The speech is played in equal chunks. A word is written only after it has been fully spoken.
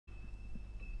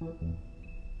Hello,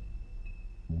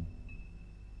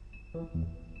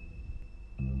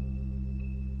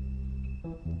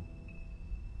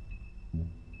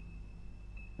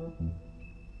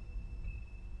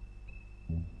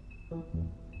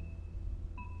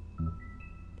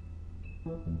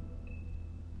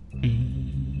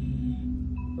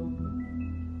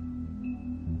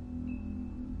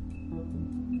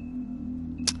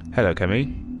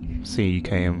 Kemi. See, you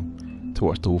came to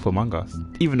watch The Wolf Among Us,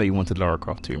 even though you wanted Lara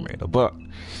Croft Tomb Raider. But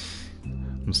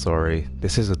I'm sorry,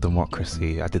 this is a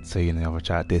democracy. I did say in the other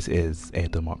chat, this is a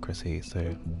democracy.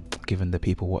 So, giving the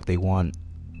people what they want.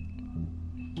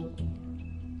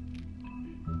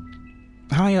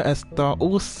 Hiya, Esther,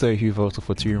 also who voted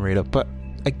for Tomb Raider. But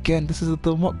again, this is a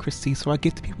democracy, so I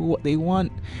give the people what they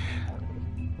want.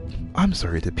 I'm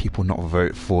sorry that people not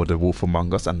vote for The Wolf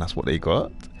Among Us, and that's what they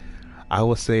got. I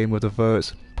was saying with the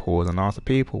votes, pause and ask the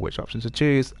people which option to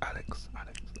choose. Alex,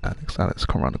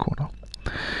 come around the corner.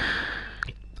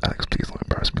 Alex, please don't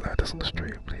embarrass me like this on the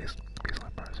street. Please don't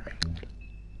embarrass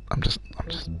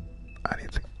me. I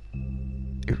need to.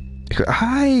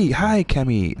 Hi,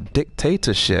 Kemi.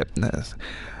 Dictatorship. Yes.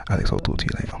 Alex, I'll talk to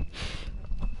you later.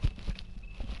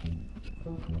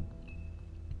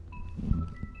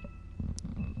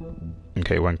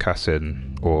 Okay, when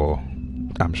Cassin or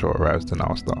I'm sure arrives, then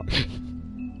I'll start.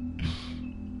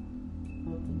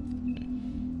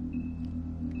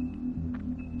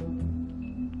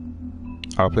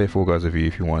 I'll play Fall Guys with you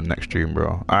if you want next stream,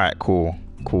 bro. Alright, cool.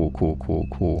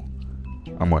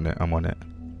 I'm on it.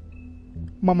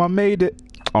 Mama made it.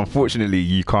 Unfortunately,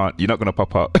 you're not gonna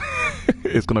pop up.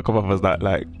 It's gonna come up as that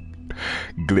like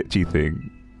glitchy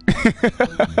thing.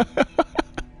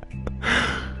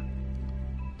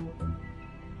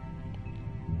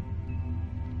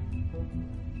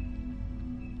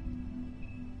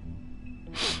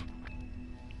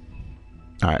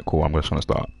 Alright, cool. I'm just gonna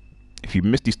start. If you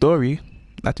missed the story,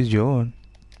 that is your own.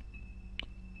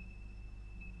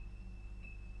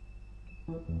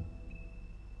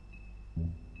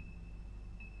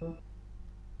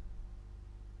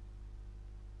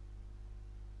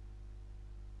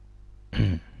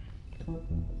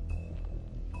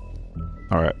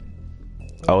 Alright.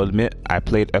 I'll admit, I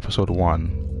played episode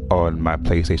 1 on my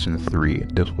PlayStation 3.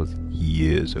 This was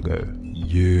years ago.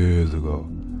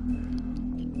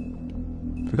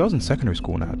 I think I was in secondary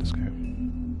school when I had this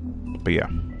game. But yeah.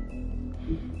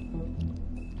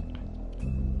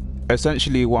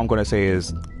 Essentially, what I'm going to say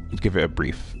is, give it a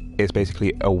brief. It's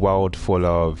basically a world full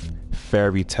of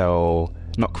fairy tale,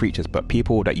 not creatures, but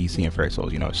people that you see in fairy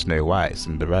tales. You know, Snow White,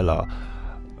 Cinderella,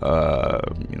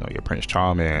 you know, your Prince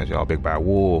Charming, your Big Bad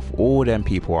Wolf. All them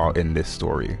people are in this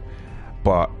story.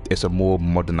 But it's a more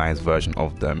modernized version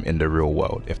of them in the real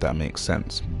world, if that makes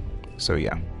sense. So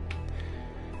yeah.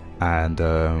 And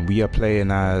we are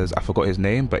playing as, I forgot his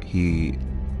name, but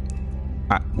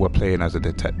we're playing as a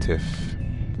detective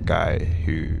guy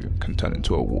who can turn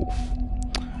into a wolf.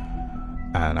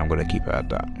 And I'm going to keep it at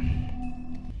that.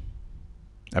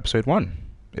 Episode 1.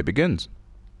 It begins.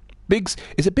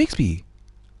 Is it Bixby?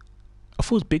 I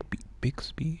thought it was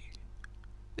Bixby.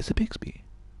 Is it Bixby?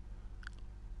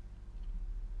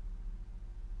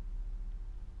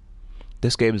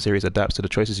 This game series adapts to the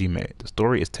choices you made. The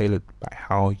story is tailored by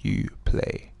how you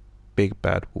play. Big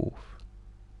Bad Wolf.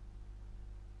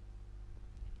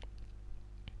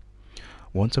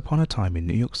 Once upon a time in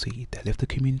New York City, there lived a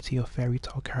community of fairy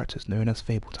tale characters known as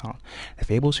Fabletown. The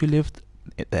fables who lived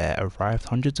there arrived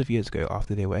hundreds of years ago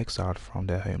after they were exiled from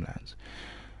their homelands.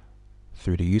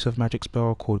 Through the use of magic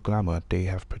spell called Glamour, they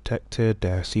have protected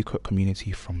their secret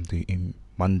community from the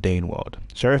mundane world.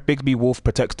 Sheriff Bigsby Wolf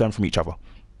protects them from each other.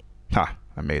 Ha!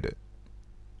 I made it.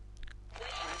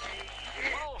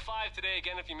 105 today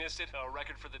again if you missed it. A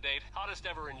record for the date. Hottest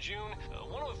ever in June.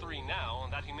 103 now.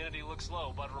 That humidity looks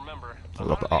low, but remember. I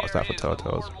love the art style for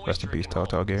Telltales. Rest in peace,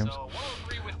 Telltale Games. So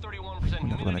 103 with 31% We're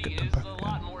never gonna get them back a again.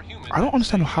 lot more humid. I don't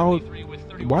understand how.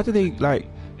 Why did they like?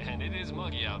 And it is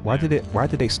muggy out Why there.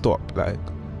 did they stop? Like,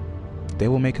 they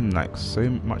were making like so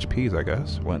much peas, I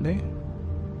guess, weren't they?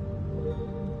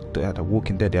 They had The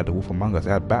Walking Dead, they had The Wolf Among Us,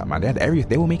 they had Batman, they had everything.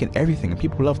 They were making everything, and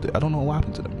people loved it. I don't know what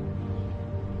happened to them.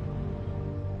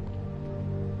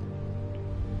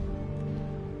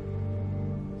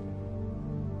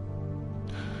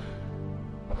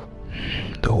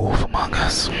 The Wolf Among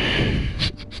Us.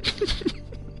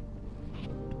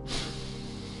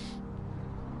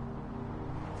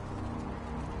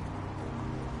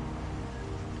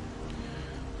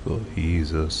 For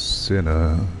he's a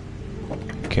sinner,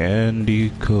 candy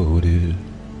coated.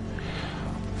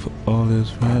 For all his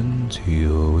friends, he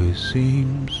always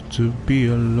seems to be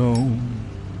alone.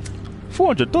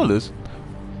 $400?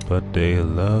 but they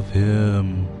love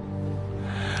him.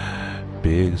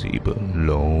 Big Z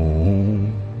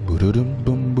alone.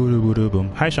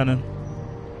 Hi, Shannon.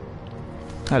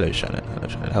 Hello, Shannon. Hello,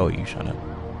 Shannon. How are you, Shannon?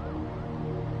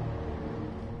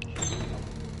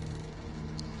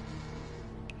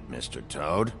 Mr.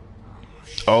 Toad?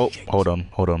 Oh, hold on.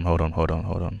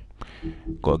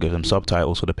 Gotta give them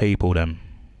subtitles for the people, then.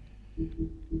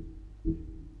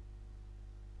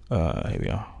 Here we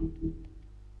are.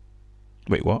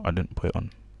 Wait, what? I didn't put it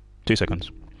on. 2 seconds.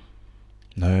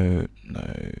 No.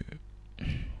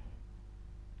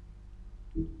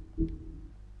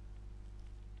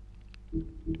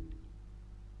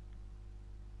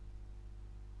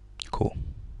 Cool.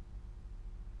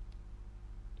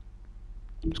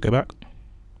 Let's go back.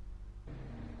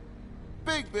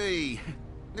 Bigby!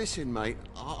 Listen, mate,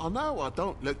 I know I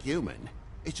don't look human.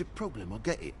 It's a problem, I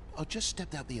get it. I just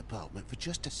stepped out the apartment for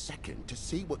just a second to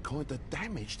see what kind of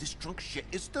damage this drunk shit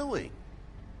is doing.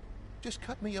 Just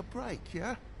cut me a break,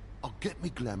 yeah? I'll get me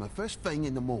glamour first thing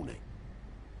in the morning.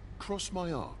 Cross my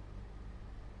heart.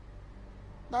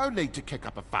 No need to kick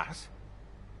up a fuss.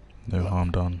 No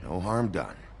harm done. No harm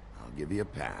done. I'll give you a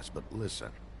pass, but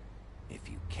listen. If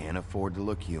you can't afford to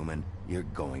look human, you're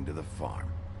going to the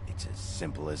farm. It's as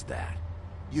simple as that.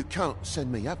 You can't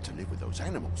send me up to live with those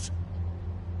animals.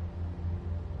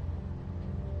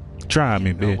 Try me,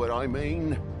 You know bitch. what I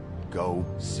mean? Go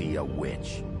see a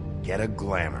witch. Get a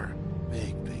glamour.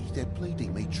 Bigby, they're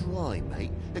bleeding me dry,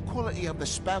 mate. The quality of the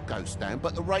spout goes down,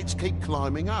 but the rates keep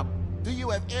climbing up. Do you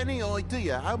have any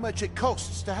idea how much it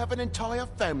costs to have an entire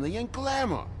family in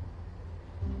glamour?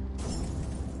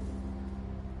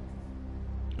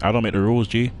 I don't make the rules,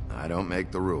 G. I don't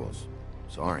make the rules.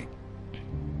 Sorry.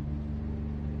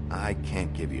 I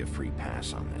can't give you a free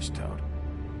pass on this, Toad.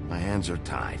 My hands are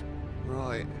tied.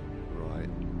 Right.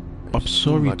 I'm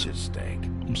sorry. Too much at stake.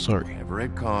 I'm sorry. Whatever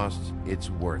it costs, it's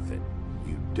worth it.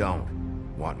 You don't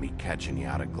want me catching you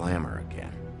out of glamour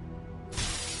again.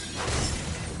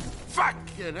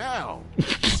 Fucking hell!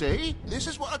 See? This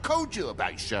is what I called you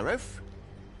about, Sheriff.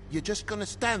 You're just gonna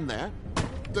stand there?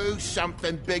 Do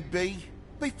something, Bigby,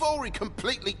 before he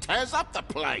completely tears up the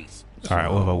place! Alright,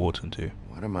 what have I walked into?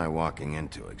 What am I walking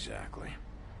into exactly?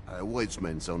 A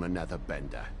woodsman's on another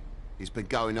bender. He's been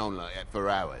going on like that for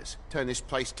hours. Turn this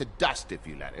place to dust if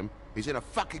you let him. He's in a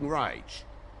fucking rage.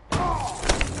 Oh,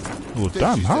 This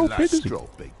damn, is how the big last is he? straw,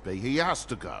 Bigby. He has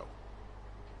to go.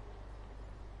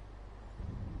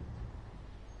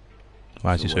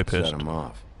 Why is he so what pissed? set him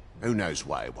off? Who knows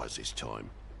why it was this time?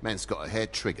 Man's got a hair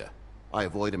trigger. I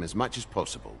avoid him as much as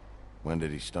possible. When did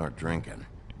he start drinking?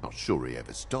 Not sure he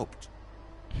ever stopped.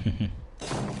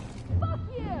 Fuck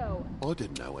you! I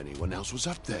didn't know anyone else was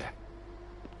up there.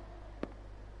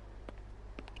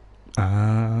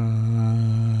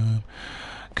 I'm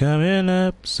coming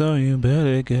up, so you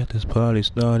better get this party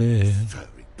started.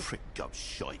 Very prick up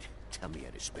shite. Tell me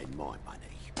how to spend my money.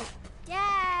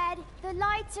 Dad, the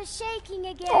lights are shaking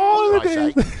again. What did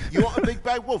I say? You want a big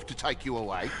bad wolf to take you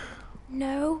away?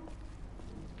 No.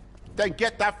 Then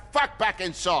get the fuck back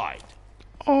inside.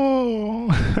 Oh.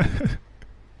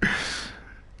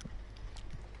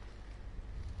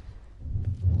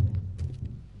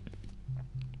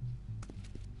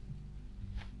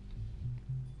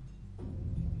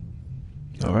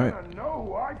 All right. I know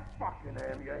who I fucking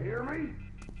am, you hear me?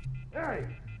 Hey,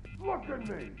 look at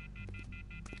me.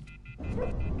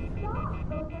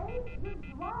 Stop, okay? You're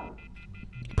drunk.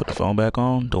 Put the phone back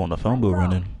on. Don't want the phone bill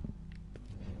running.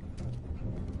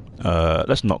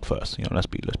 Let's knock first. You know, let's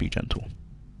be gentle.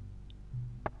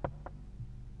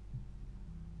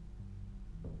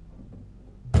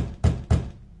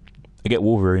 I get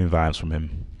Wolverine vibes from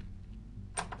him.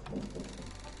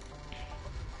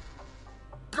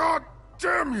 God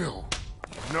damn you!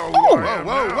 No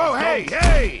Whoa,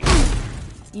 hey!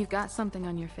 You've got something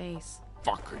on your face.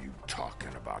 Fuck are you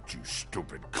talking about, you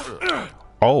stupid?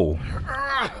 Oh,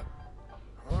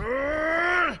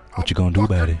 what you gonna do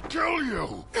about it? Kill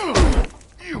you!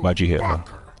 Why'd you hit her?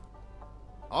 Fucker.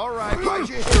 All right, why'd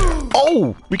you...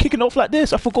 Oh, we kicking off like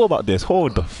this? I forgot about this.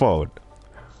 Hold the phone.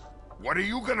 What are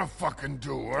you gonna fucking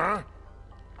do, huh?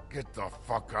 Get the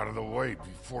fuck out of the way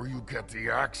before you get the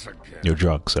axe again. You're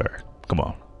drunk, sir. Come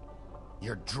on.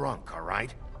 You're drunk, all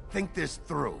right? Think this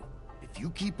through. If you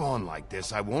keep on like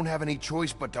this, I won't have any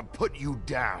choice but to put you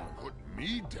down. Put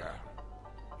me down?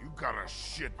 You got a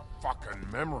shit fucking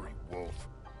memory, Wolf.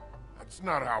 That's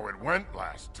not how it went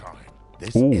last time.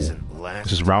 This Ooh, isn't last.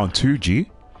 this is round 2,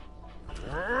 G.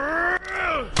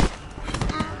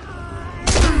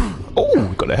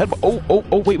 Oh, got the head.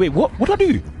 Oh, wait, what? What did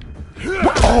I do?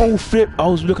 What? Oh, flip. I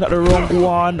was looking at the wrong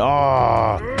one.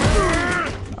 Ah.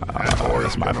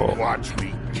 It's my fault. Watch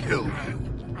me kill you.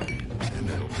 And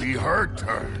it'll be her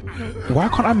turn. Why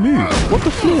can't I move? What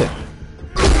the flip?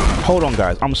 Hold on,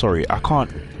 guys. I'm sorry. I can't.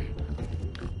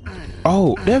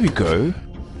 Oh, there we go.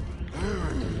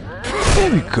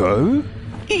 There we go.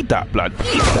 Eat that, blood.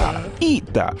 Eat that. Eat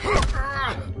that.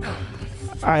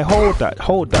 I hold that.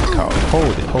 Hold that, cow. Hold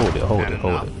it. Hold it. Hold it.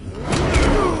 Hold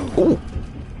it. Ooh.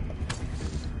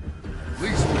 At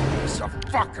least make this a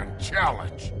fucking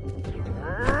challenge.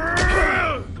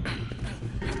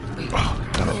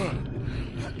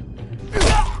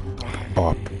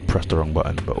 Oh, I pressed the wrong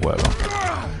button, but whatever.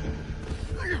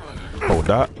 Hold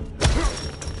that.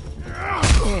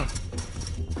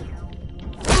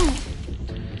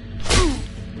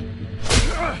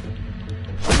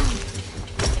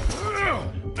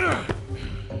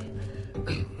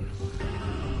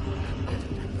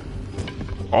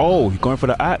 Oh, you're going for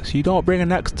the axe? You don't bring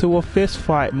an axe to a fist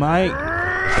fight, mate.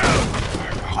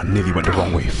 Oh, I nearly went the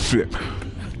wrong way. Flip.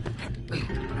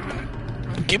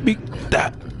 Give me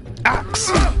that axe.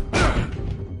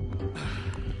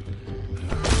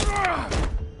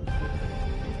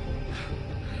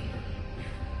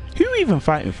 Who are you even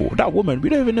fighting for? That woman, we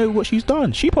don't even know what she's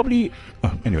done. She probably...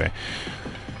 Oh, anyway.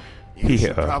 He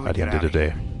hit her at the end of the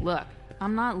day. Look,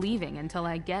 I'm not leaving until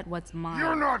I get what's mine.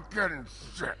 You're not getting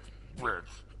shit, bitch.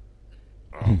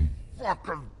 I'll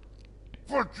fucking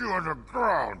put you on the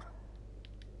ground.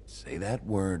 Say that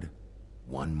word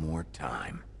one more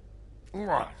time.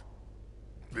 What?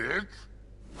 Bitch?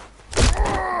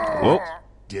 Whoop.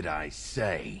 Did I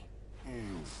say? You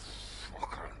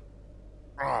fucking...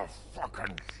 Oh,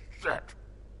 fucking shit.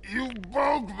 You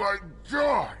broke my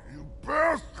jaw, you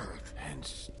bastard. And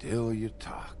still you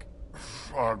talk.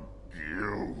 Fuck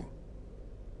you.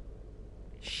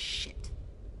 Shit.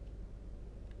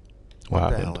 What What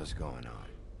the happened? hell is going on?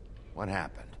 What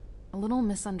happened? A little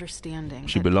misunderstanding.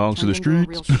 She that belongs to the turned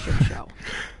into a streets. real shit show.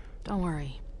 Don't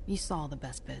worry, you saw the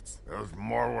best bits. There's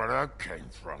more where that came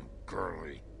from,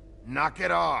 girly. Knock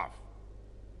it off.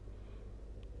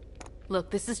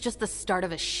 Look, this is just the start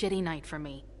of a shitty night for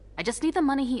me. I just need the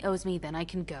money he owes me, then I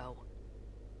can go.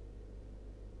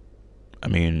 I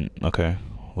mean, okay.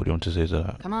 What do you want to say to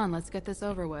that? Come on, let's get this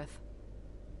over with.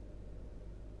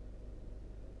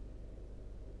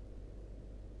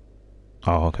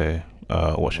 Oh, okay.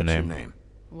 What's your name?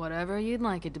 Whatever you'd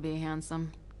like it to be,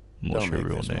 handsome. What's Don't your make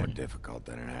real this more name? difficult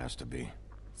than it has to be.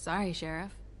 Sorry,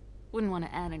 Sheriff. Wouldn't want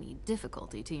to add any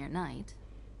difficulty to your night.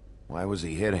 Why was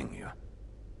he hitting you?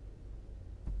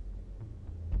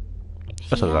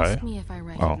 That's a He lie. asked me if I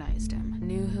recognized him,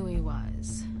 knew who he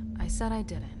was. I said I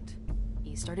didn't.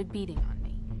 He started beating on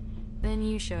me. Then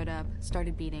you showed up,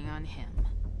 started beating on him.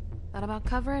 That about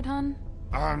cover it, hun?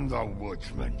 I'm the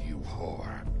woodsman, you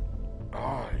whore.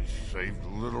 I saved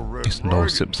Little Red It's no Riding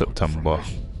Sip Hood September.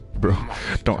 from this. Bro,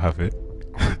 don't have it.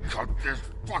 I cut this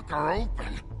fucker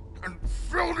open and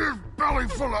filled his belly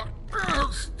full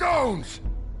of stones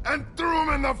and threw him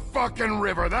in the fucking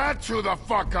river. That's who the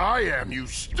fuck I am, you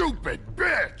stupid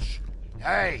bitch!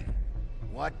 Hey,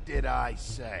 what did I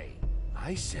say?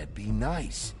 I said be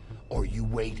nice, or you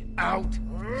wait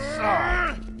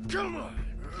outside. Come on!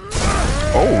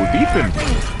 Oh, Ethan.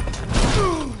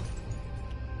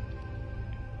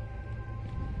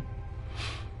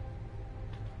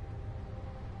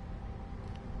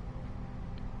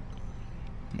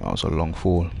 That was a long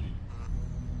fall.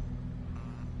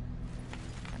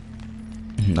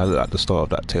 At the start of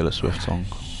that Taylor Swift song.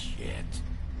 Shit.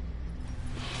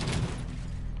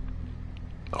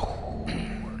 Oh,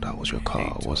 that was your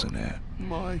car, wasn't it?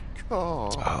 My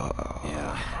car.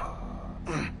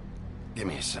 Yeah. Give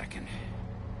me a second.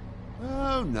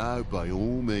 Oh, no, by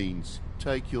all means.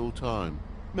 Take your time.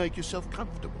 Make yourself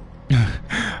comfortable. Do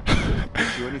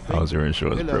anything? How's your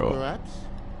insurance, Hello, bro? perhaps?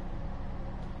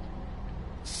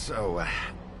 So,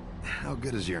 how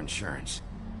good is your insurance?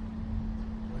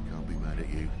 I can't be mad at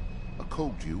you. I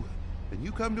called you, and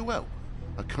you come to help.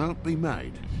 I can't be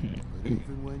mad. But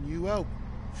even when you help,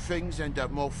 things end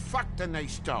up more fucked than they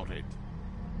started.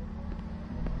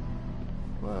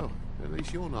 Well, at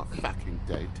least you're not fucking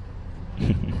dead.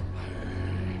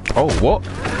 Oh, what? I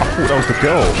thought that was the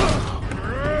girl.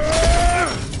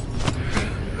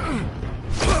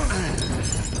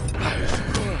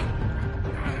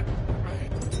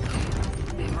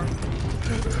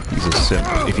 He's a simp.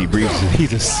 If he breathes,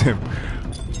 he's a simp.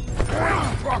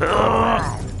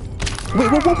 Wait,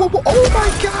 what? Oh my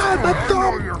god, I that's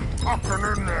know dumb! you're fucking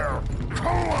in there. Come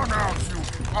on out, you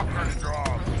fucking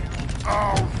dog.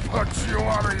 I'll put you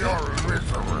out of your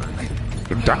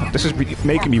misery. Damn, this is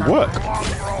making me work. Come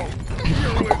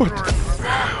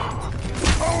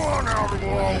on out,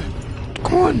 Wolf.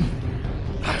 Come on.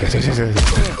 Yes.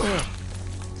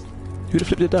 Who the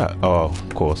flip did that? Oh, of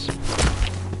course.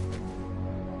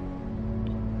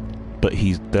 But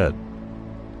he's dead.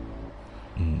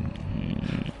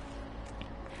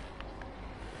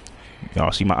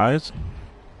 Y'all see my eyes?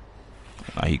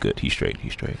 Nah, he good. He's straight.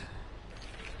 He's straight.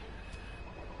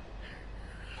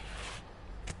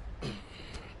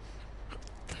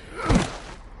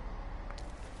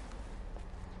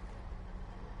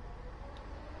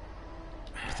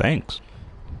 Thanks.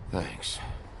 Thanks.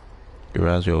 Your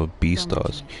eyes, your B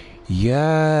stars.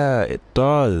 Yeah, it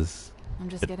does. I'm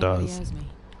just It getting what he does. owes me.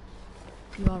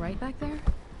 You alright back there?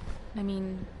 I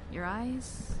mean, your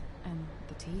eyes and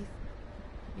the teeth.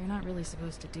 You're not really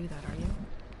supposed to do that, are you?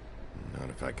 Not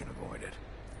if I can avoid it.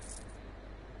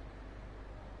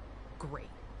 Great.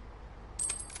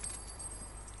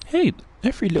 Hey,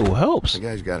 every little helps. The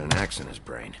guy's got an axe in his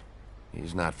brain.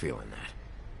 He's not feeling that.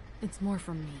 It's more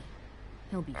from me.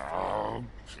 He'll be fine. I'll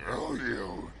kill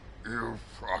you, you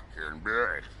fucking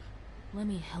bitch. Let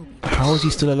me help you. How is he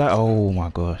still alive? Oh my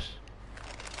gosh.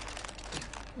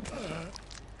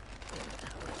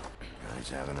 Guy's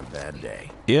having a bad day.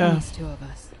 Yeah. There's two of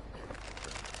us.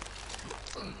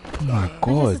 Oh my I guess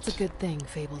god. it's a good thing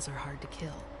fables are hard to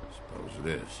kill. Suppose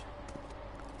it is.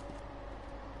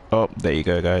 Oh, there you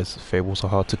go, guys. Fables are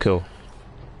hard to kill.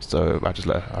 So I just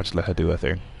let her do her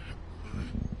thing.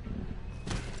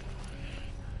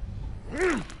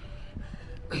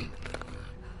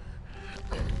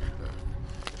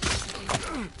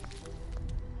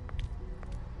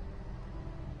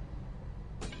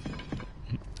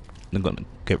 They're gonna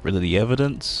get rid of the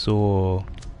evidence, or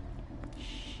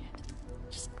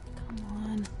Just come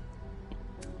on.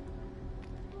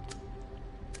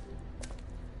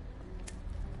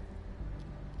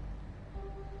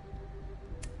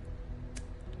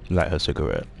 light her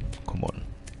cigarette. Come on,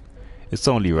 it's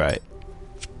only right.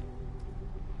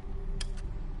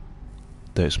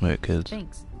 Don't smoke, kids.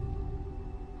 Thanks.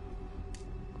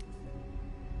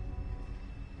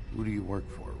 Who do you work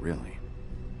for, really?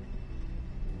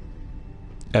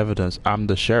 Evidence. I'm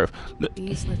the sheriff. Look,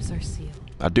 These lips are sealed.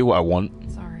 I do what I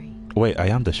want. Sorry. Wait, I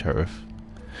am the sheriff.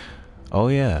 Oh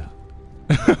yeah.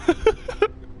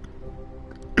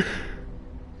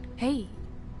 Hey,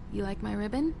 you like my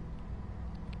ribbon?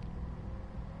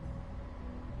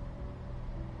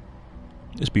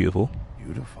 It's beautiful.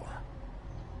 Beautiful.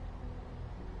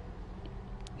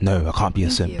 No, I can't be a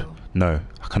Thank simp. you. No,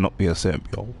 I cannot be a simp.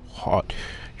 You're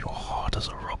hard as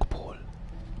a rock, Paul.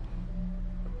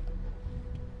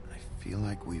 I feel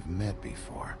like we've met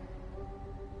before.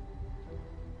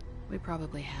 We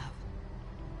probably have.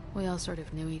 We all sort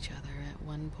of knew each other at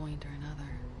one point or another.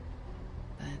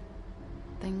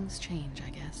 But things change, I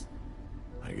guess.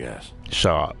 I guess.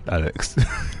 Shut up, Alex.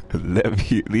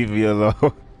 Leave me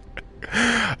alone.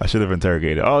 I should have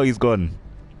interrogated. Oh, he's gone.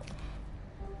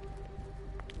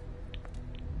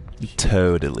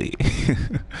 Totally.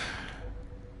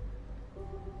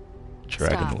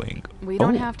 Dragon Stop. wing. We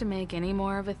don't Oh. have to make any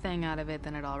more of a thing out of it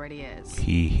than it already is.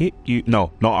 He hit you.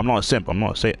 No, I'm not a simp. I'm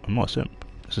not a simp.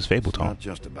 This is Fable It's Town. not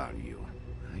just about you.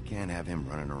 I can't have him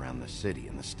running around the city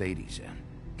in the state he's in.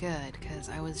 Good, because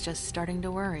I was just starting to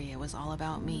worry it was all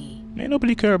about me. Ain't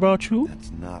nobody care about you.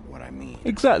 That's not what I mean.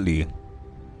 Exactly.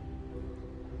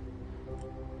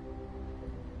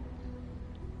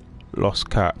 Lost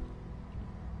cat.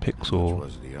 How much Pixel.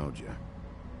 was it he owed you?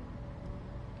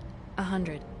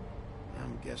 100.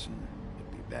 I'm guessing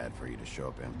it'd be bad for you to show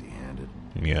up empty-handed.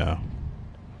 Yeah.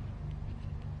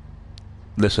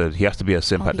 Listen, he has to be a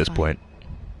simp I'll at be this fine. point.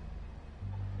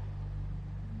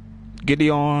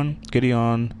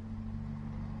 Gideon.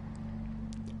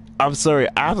 I'm sorry.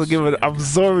 I have to give it. I'm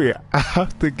sorry. I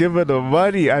have to give her the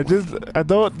money. I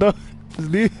don't know.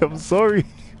 I'm sorry.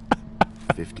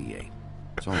 58.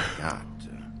 That's all I got.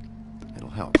 It'll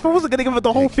help. If I wasn't gonna give her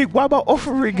the whole Take thing, why am I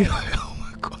offering it? Oh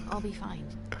my god. I'll be fine.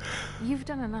 You've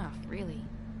done enough, really.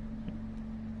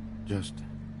 Just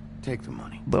take the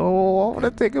money. No, I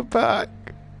wanna take it back.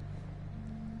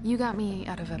 You got me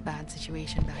out of a bad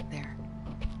situation back there.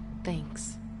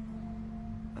 Thanks.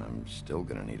 I'm still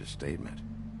gonna need a statement.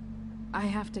 I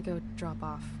have to go drop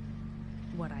off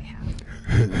what I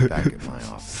have. Back at my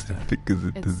office then. Because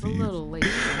it It's a little late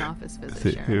for an office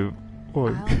visit, Sheriff. him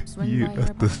or I'll swing you by your as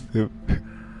the apartment. simp.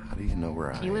 How do you know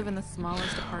where I You live am? in the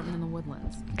smallest apartment in the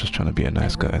Woodlands. I'm just trying to be a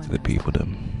nice guy to the people.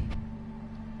 Them.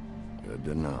 Good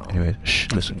to know. Anyway, shh.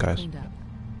 Listen, You're guys. cleaned up.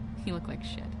 You look like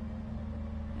shit.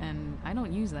 And I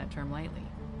don't use that term lightly.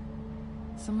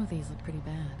 Some of these look pretty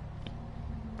bad.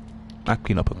 I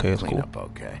clean up okay. It's Clean cool. up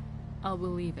okay. I'll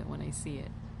believe it when I see it.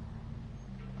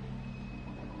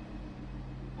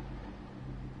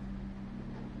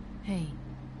 Hey,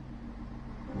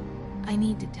 I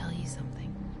need to tell you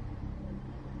something.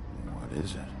 What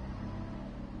is it?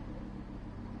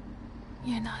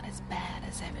 You're not as bad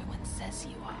as everyone says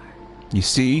you are. You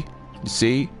see?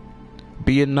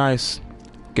 Being nice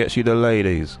gets you the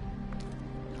ladies.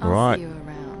 I'll Right. see you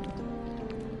around,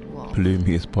 Wolf.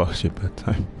 Bloomy is past your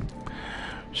bedtime.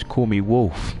 She called me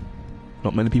Wolf.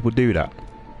 Not many people do that.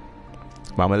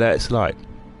 But I'm gonna let it slide.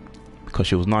 Because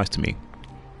she was nice to me.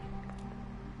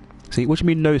 See, what do you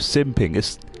mean no simping?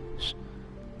 It's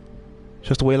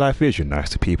just the way life is. You're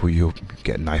nice to people, you'll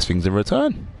get nice things in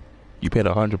return. You paid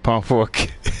 £100 for a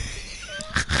kid.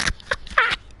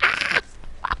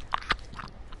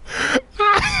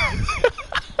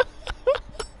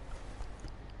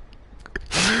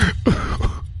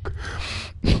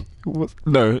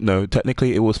 No,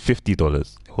 technically it was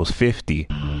 $50. It was 50.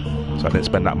 So I didn't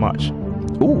spend that much.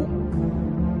 Ooh.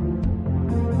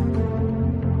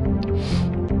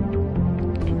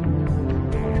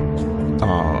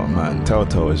 Oh man,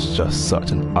 Telltale is just such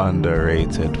an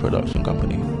underrated production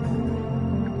company.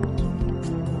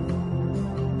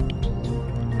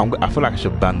 I feel like I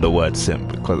should ban the word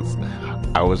simp because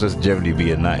I was just generally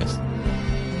being nice.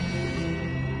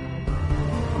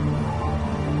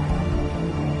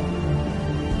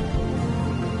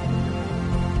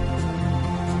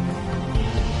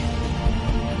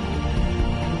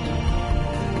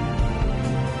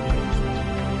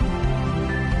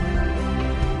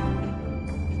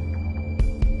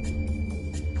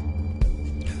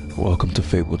 Welcome to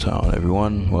Fabletown,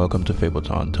 everyone. Welcome to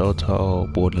Fabletown. Telltale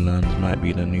Borderlands might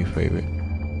be the new favorite.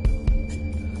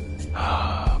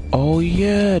 Oh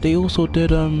yeah, they also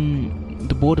did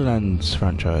the Borderlands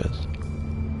franchise.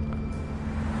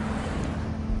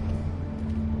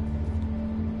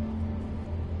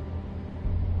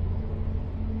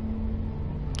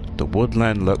 The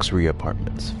Woodland Luxury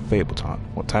Apartments, Fabletown.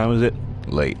 What time is it?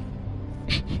 Late.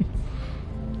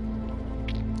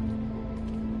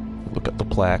 Look at the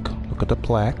plaque. Look at the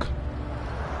plaque.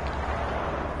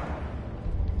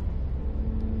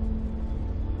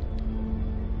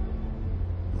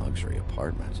 Luxury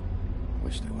apartments.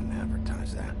 Wish they wouldn't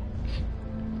advertise that.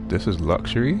 This is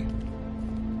luxury?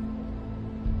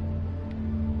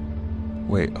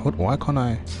 Wait, why can't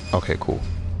I? Okay, cool.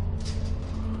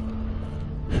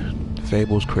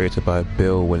 Fables created by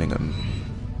Bill Willingham.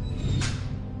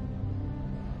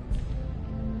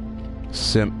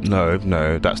 Simp? No,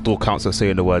 that still counts as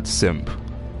saying the word simp.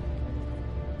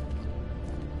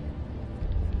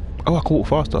 Oh, I can walk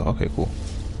faster. Okay, cool.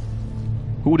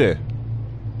 Who there?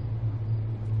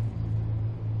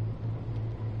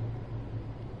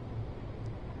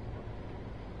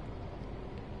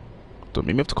 Don't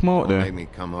make me have to come out Don't there. make me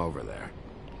come over there.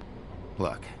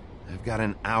 Look, I've got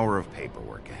an hour of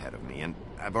paperwork ahead of me, and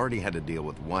I've already had to deal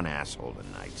with one asshole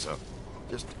tonight, so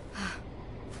just...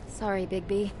 Sorry,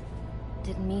 Bigby.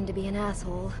 Didn't mean to be an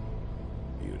asshole.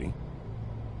 Beauty.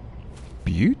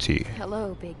 Beauty?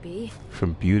 Hello, Bigby.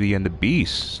 From Beauty and the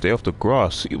Beast. Stay off the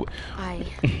grass. I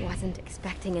wasn't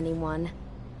expecting anyone.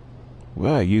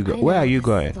 Where are you This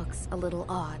going? looks a little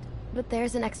odd, but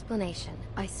there's an explanation,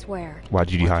 I swear. Why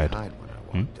did you hide? Why'd you hide when I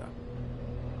walked up?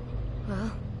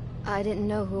 Well, I didn't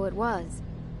know who it was.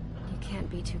 You can't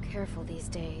be too careful these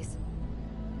days.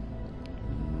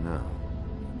 No,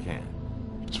 you can't.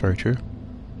 It's very true.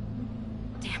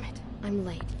 Damn it, I'm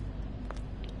late.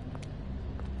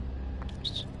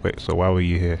 Wait, so why were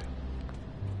you here?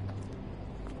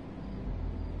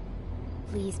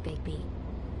 Please, Bigby.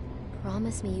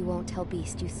 Promise me you won't tell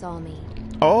Beast you saw me.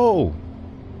 Oh!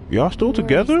 Y'all still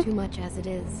together? Worries too much as it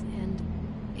is, and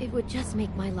it would just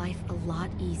make my life a lot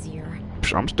easier.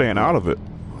 Psh, I'm staying out of it.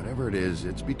 Whatever it is,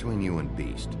 it's between you and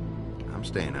Beast. I'm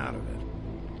staying out of it.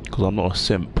 Because I'm not a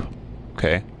simp.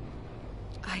 Okay?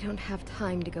 I don't have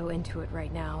time to go into it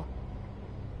right now.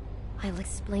 I'll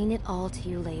explain it all to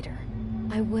you later.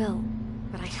 I will,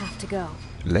 but I have to go.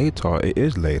 Later? It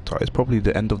is later. It's probably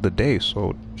the end of the day,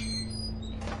 so...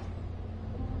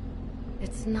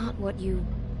 It's not what you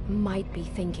might be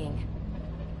thinking.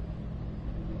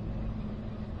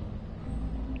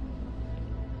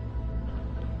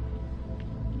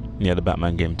 Yeah, the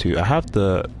Batman game too. I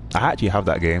actually have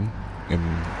that game in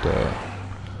the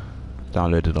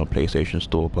downloaded on PlayStation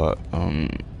Store, but I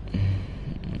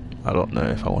don't know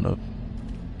if I want to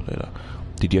play that.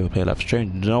 Did you ever play Life is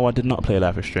Strange? No, I did not play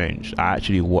Life is Strange. I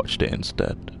actually watched it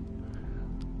instead.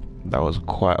 That was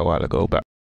quite a while ago, but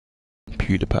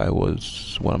PewDiePie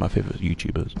was one of my favorite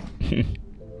YouTubers.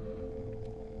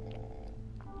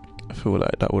 I feel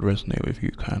like that would resonate with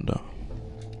you, kinda.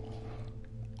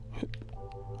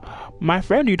 My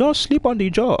friend, you don't sleep on the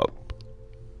job.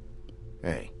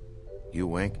 Hey, you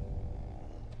wink?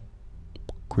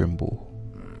 Grimble.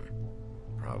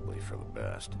 Probably for the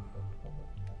best.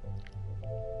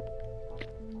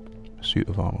 Suit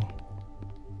of armor.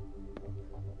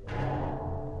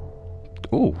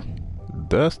 Oh,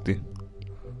 dusty.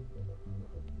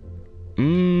 I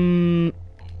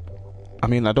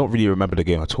mean, I don't really remember the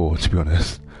game at all, to be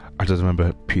honest. I just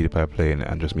remember PewDiePie playing it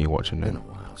and just me watching it. Been a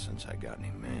while since I got any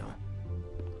mail.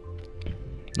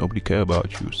 Nobody care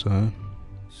about you, son.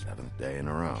 7th day in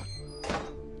a row.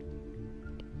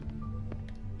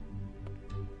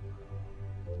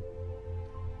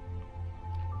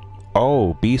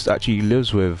 Oh, Beast actually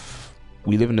lives with...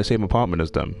 We live in the same apartment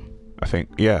as them, I think.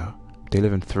 Yeah, they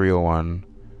live in 301.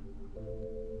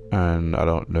 And I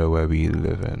don't know where we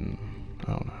live in.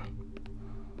 I don't know.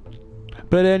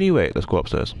 But anyway, let's go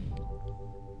upstairs.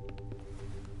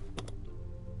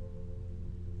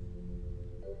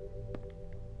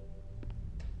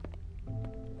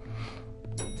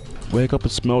 Wake up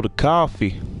and smell the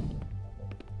coffee.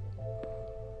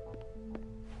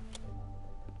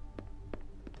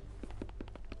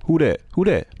 Who that? Who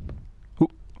that? Who?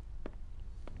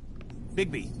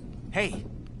 Bigby, hey,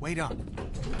 wait up.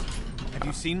 Have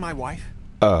you seen my wife?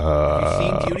 Have you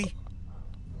seen Beauty?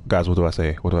 Guys, what do I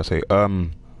say? What do I say?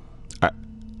 I'm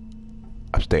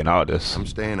staying out of this. I'm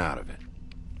staying out of it.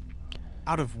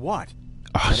 Out of what?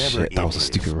 Oh Whatever shit, that was a it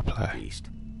stupid is, reply. Beast.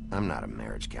 I'm not a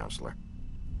marriage counselor.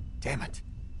 Damn it.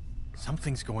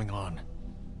 Something's going on.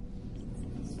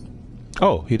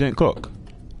 Oh, he didn't cook.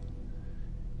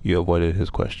 You avoided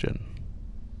his question.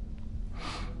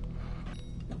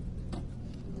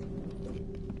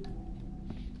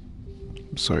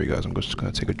 I'm sorry guys, I'm just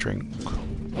gonna take a drink.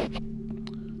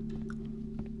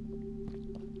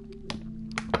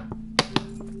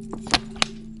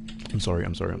 I'm sorry.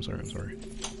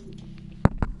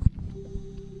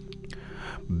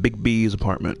 Big B's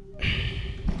apartment.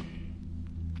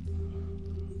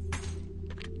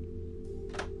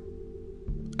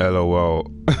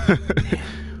 LOL. Should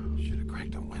have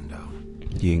cracked a window.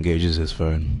 He engages his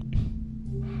phone.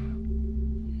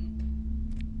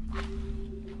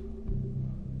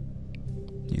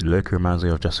 You look reminds me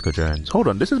of Jessica Jones. Hold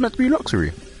on, this is meant to be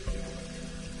luxury.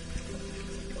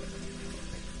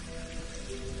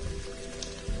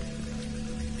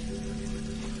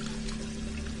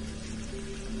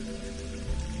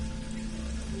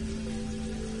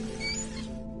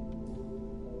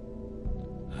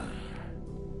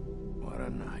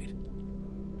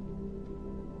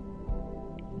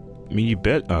 I mean, you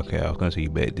bet. Okay, I was gonna say you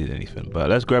bet did anything, but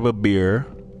let's grab a beer.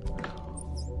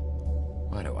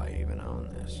 Why do I even own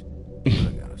this? I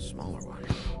got a smaller one.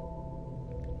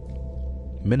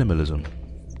 Minimalism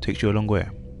takes you a long way.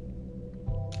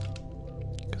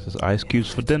 Cause there's ice cubes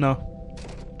for dinner.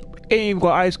 Ain't even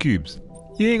got ice cubes.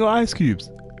 You ain't got ice cubes.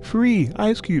 Free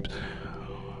ice cubes.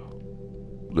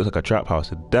 Looks like a trap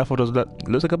house. It definitely does that.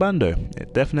 Looks like a bando.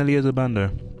 It definitely is a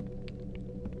bando.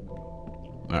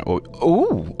 Right,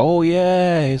 oh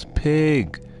yeah, his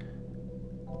pig.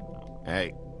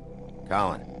 Hey,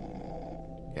 Colin,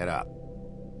 get up.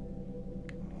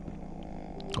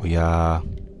 Oh yeah.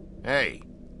 Hey.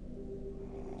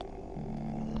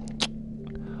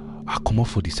 Come on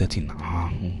for the setting.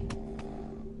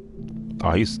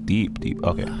 Oh, he's deep.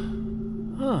 Okay.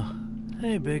 Huh.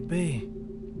 Hey, Big B.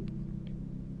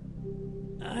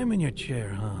 I'm in your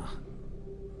chair, huh?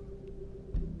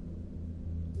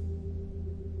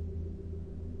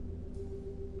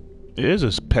 It is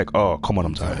a peck. Oh, come on,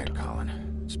 I'm tired. Colin.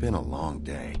 It's been a long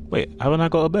day. Wait, haven't I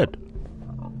got a bed?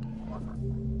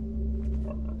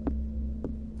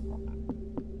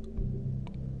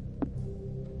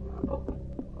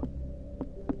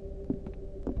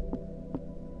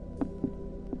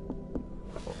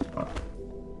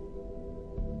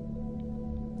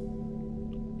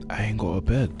 I ain't got a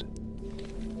bed.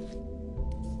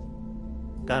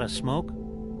 Got a smoke?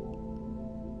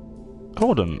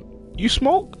 Hold on. You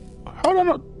smoke? How did I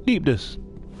not deep this?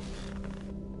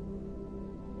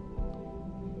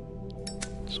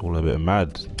 It's all a bit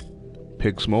mad.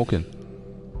 Pig smoking.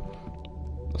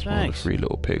 That's one of the 3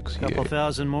 little pigs. Couple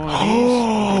thousand more of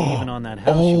these. Even on that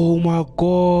house. Oh my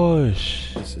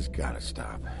gosh. This has gotta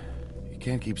stop. You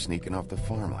can't keep sneaking off the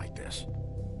farm like this.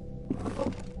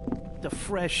 The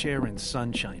fresh air and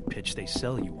sunshine pitch they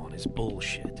sell you on is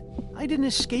bullshit. I didn't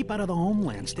escape out of the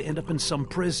homelands to end up in some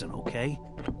prison, okay?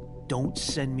 Don't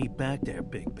send me back there,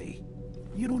 Bigby.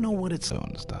 You don't know what it's... I don't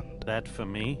understand. That for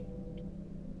me?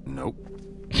 Nope.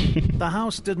 The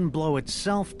house didn't blow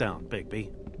itself down,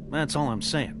 Bigby. That's all I'm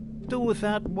saying. Do with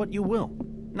that what you will.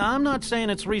 Now, I'm not saying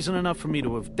it's reason enough for me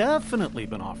to have definitely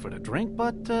been offered a drink,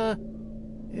 but,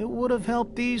 it would have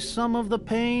helped ease some of the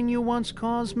pain you once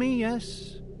caused me,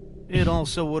 yes? It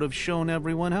also would have shown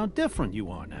everyone how different you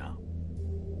are now.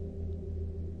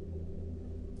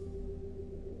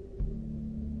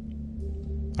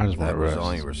 I just want That to was rest.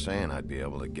 all you were saying, I'd be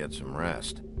able to get some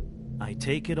rest. I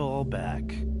take it all back.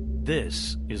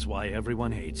 This is why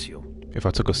everyone hates you. If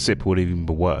I took a sip, it would even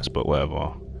be worse, but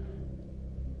whatever.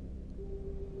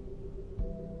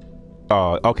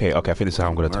 Oh, okay, I think this is how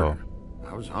I'm gonna tell.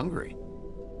 I was hungry.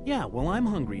 Yeah, well, I'm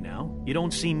hungry now. You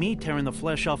don't see me tearing the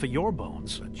flesh off of your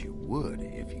bones. But you would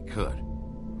if you could.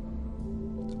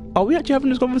 Are we actually having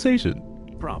this conversation?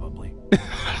 Probably.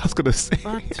 I was gonna say.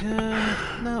 But,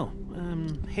 no.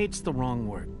 Hate's the wrong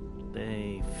word.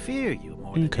 They fear you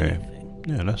more than anything.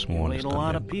 Yeah, that's more You ate a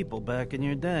lot of people back in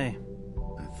your day.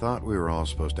 I thought we were all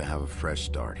supposed to have a fresh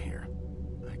start here.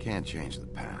 I can't change the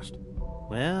past.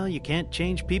 Well, you can't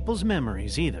change people's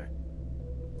memories either.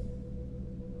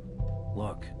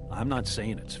 Look, I'm not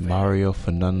saying it's fair. Mario but it's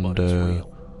Fernando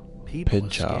real. People are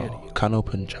scared of Pinchao. you. Kano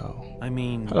Pinchao. I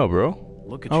mean, Hello, bro.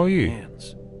 look at How your are you?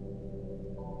 hands.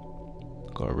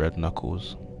 Got red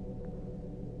knuckles.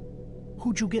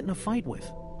 Who'd you get in a fight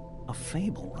with? A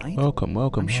fable, right? Welcome.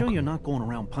 I'm sure you're not going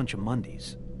around punching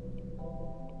Mondays.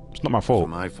 It's not my It's fault.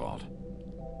 my fault.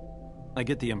 I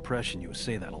get the impression you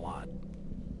say that a lot.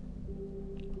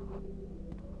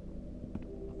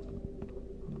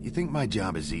 You think my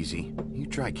job is easy? You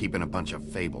try keeping a bunch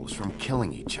of fables from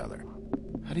killing each other.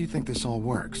 How do you think this all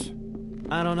works?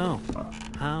 I don't know.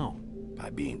 How? By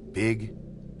being big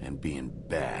and being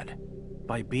bad.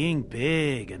 By being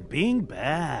big and being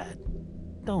bad.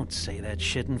 Don't say that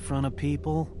shit in front of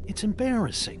people. It's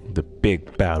embarrassing. The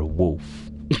big bad wolf.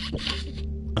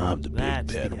 I'm the big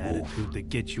That's bad the wolf. attitude that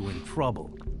gets you in trouble.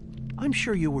 I'm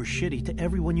sure you were shitty to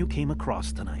everyone you came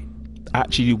across tonight.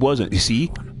 Actually, it wasn't. You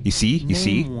see?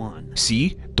 Name one.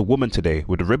 See? The woman today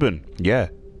with the ribbon. Yeah.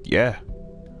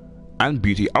 And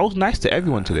Beauty. I was nice to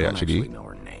everyone today, I don't actually. know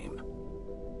her name.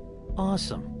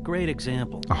 Awesome. Great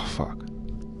example. Oh, fuck.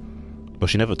 But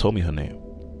she never told me her name.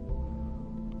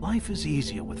 Life is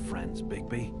easier with friends,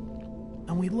 Bigby.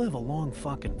 And we live a long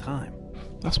fucking time.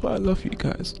 That's why I love you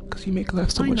guys. Because you make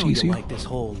life so I much know easier. you like this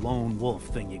whole lone wolf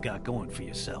thing you got going for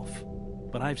yourself.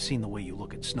 But I've seen the way you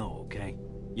look at Snow, okay?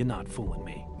 You're not fooling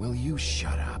me. Will you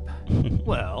shut up?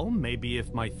 Well, maybe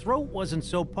if my throat wasn't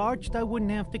so parched, I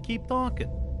wouldn't have to keep talking.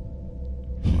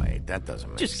 Wait, that doesn't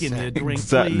make Just sense. give me a drink,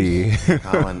 Exactly.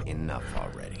 Colin, enough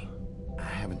already. I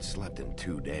haven't slept in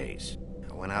 2 days.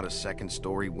 I went out a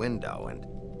second-story window, and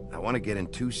I want to get in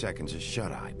 2 seconds of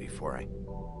shut-eye before I...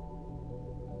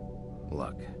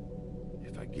 Look,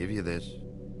 if I give you this,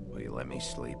 will you let me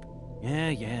sleep?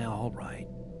 Yeah, all right.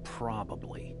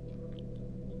 Probably.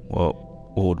 Well,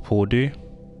 what would Paul do?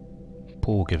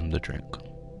 Paul will give him the drink.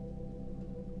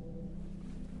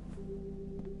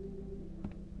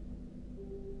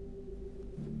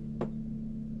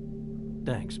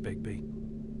 Thanks, Bigby.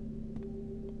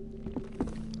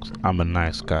 I'm a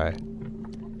nice guy.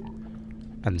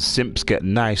 And simps get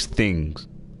nice things.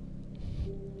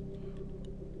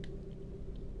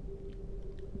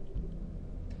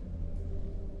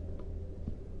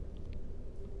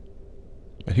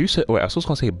 And who said, wait, I was supposed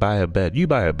to say buy a bed. You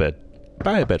buy a bed.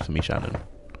 Buy a bed for me, Shannon.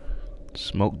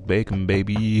 Smoked bacon,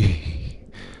 baby.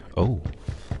 Oh.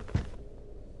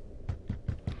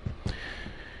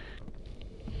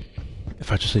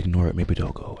 If I just ignore it, maybe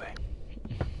they'll go away.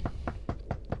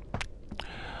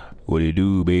 What do you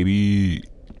do, baby?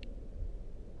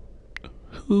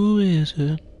 Who is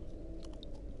it?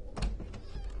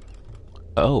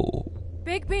 Oh.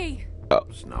 Bigby! Oh.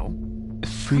 Snow?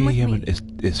 3 a.m.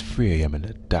 It's 3 a.m. in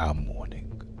the damn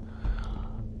morning.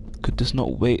 Could this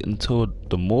not wait until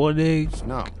the morning?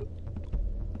 Snow.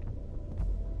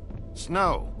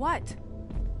 Snow! What?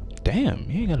 Damn,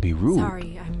 you ain't gotta be rude.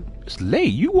 Sorry, It's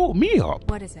late. You woke me up.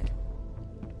 What is it?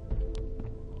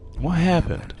 What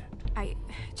happened? I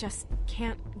just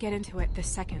can't get into it this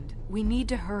second. We need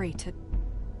to hurry to...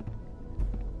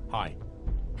 Hi.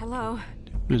 Hello.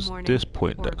 Who's Good morning. this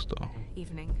point, Or Dexter?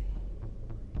 evening.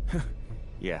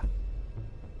 Yeah.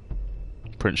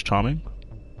 Prince Charming?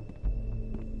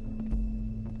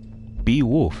 B.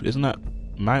 Wolf, isn't that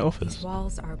my These office?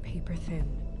 walls are paper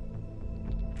thin.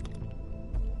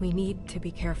 We need to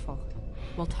be careful.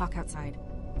 We'll talk outside.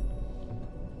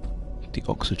 The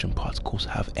oxygen particles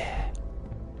have air.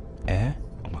 Air?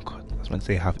 Oh my god, I was meant to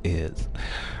say have ears.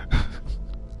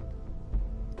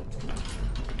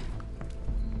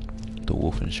 The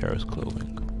wolf in Sheriff's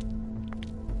clothing.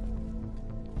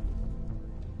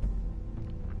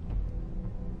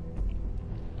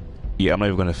 Yeah, I'm not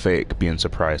even gonna fake being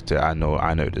surprised to I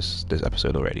know this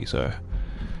episode already, so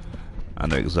I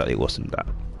know exactly what's in that.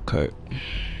 Okay.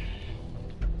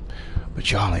 But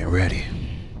But y'all ain't ready.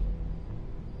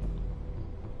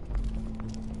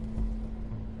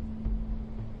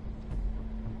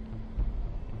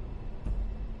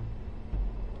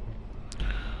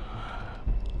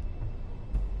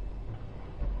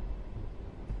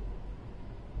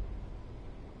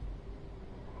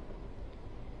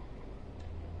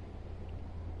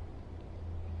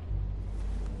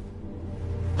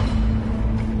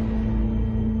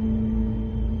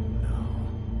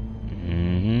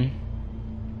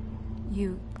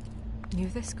 You knew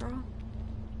this girl?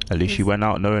 At least she went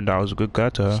out knowing that I was a good guy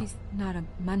to her. She's not a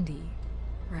Mundy,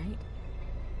 right?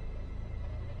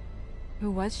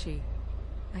 Who was she?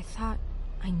 I thought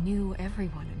I knew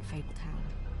everyone in Fabletown.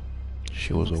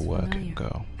 She was a Looks working familiar.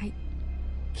 girl. I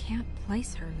can't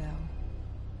place her, though.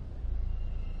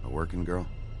 A working girl?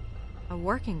 A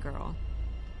working girl?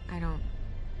 I'm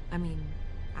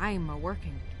a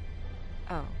working...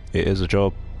 Oh. It is a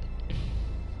job.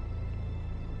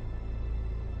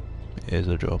 It is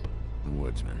a job. The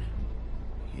woodsman.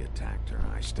 He attacked her.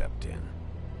 I stepped in.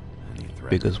 And he threatened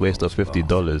Biggest to waste blow of us both.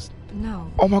 $50.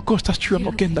 No. Oh my gosh, that's true. I'm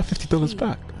You not getting that $50 please.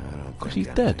 back. I don't Because think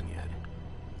she's dead. anything yet.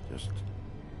 Just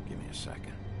give me a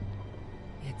second.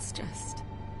 It's just...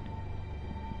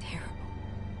 terrible.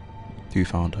 You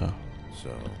found her. So,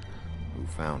 who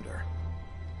found her?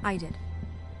 I did.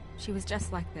 She was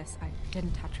just like this. I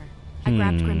didn't touch her. I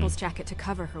grabbed Grimble's jacket to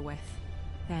cover her with.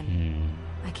 Then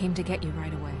I came to get you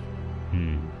right away.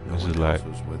 No This one is else like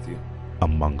was with you?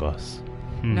 Among Us.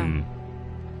 No.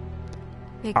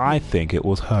 Big I me. think it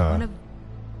was One her. of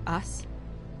us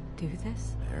do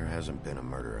this? There hasn't been a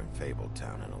murder in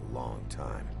Fabletown in a long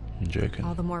time. I'm joking.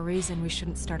 All the more reason we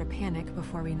shouldn't start a panic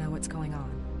before we know what's going on.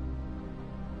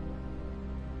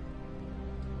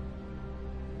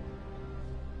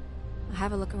 I'll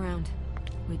have a look around.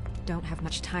 We don't have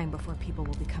much time before people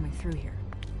will be coming through here.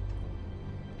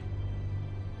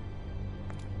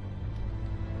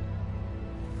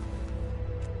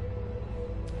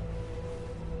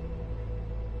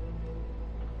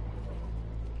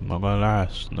 I'm not gonna lie,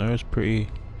 Snow's she's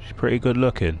pretty good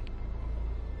looking.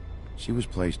 She was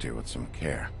placed here with some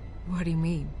care. What do you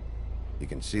mean? You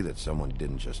can see that someone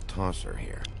didn't just toss her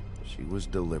here. She was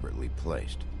deliberately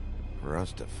placed for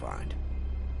us to find.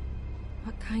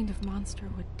 What kind of monster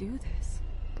would do this?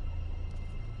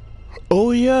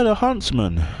 Oh yeah, the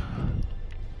huntsman.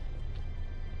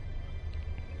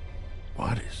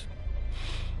 What is?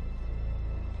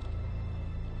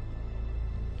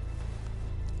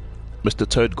 Mr.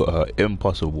 Toad got her.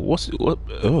 Impossible. What?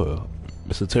 Oh,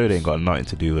 Mr. Toad ain't got nothing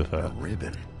to do with A her.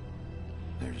 ribbon.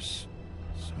 There's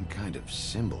some kind of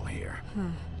symbol here.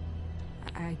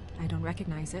 I don't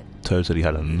recognize it. Toad said he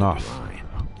had enough. Why?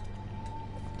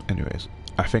 Anyways,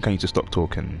 I think I need to stop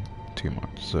talking too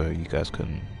much so you guys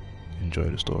can enjoy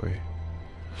the story.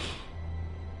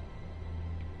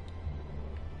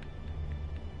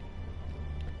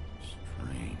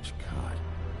 Strange cut.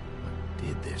 What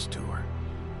did this to her?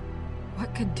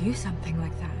 What could do something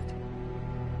like that?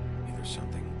 Either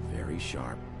something very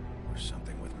sharp or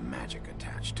something with magic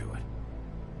attached to it.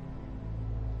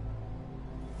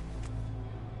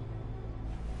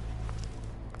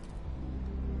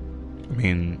 I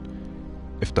mean,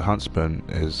 if the huntsman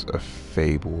is a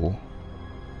fable,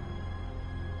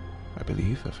 I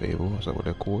believe a fable, is that what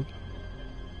they're called?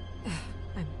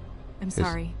 I'm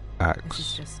sorry. This is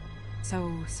Axe just so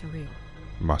surreal.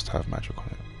 must have magic on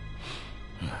it.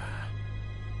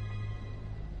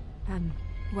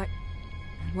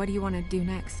 What do you want to do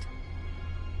next?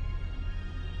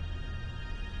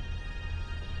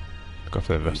 Go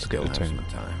for We investigate still the have thing. some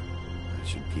time. I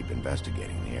should keep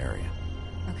investigating the area.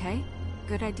 Okay,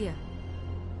 good idea.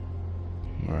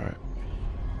 Alright.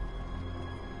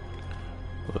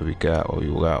 What we got? What we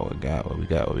got? What we got? What we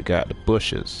got? What we got? The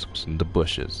bushes. What's in the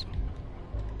bushes?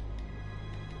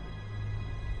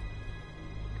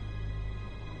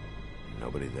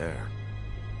 Nobody there.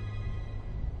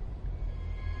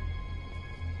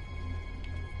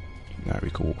 Now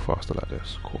we can walk faster like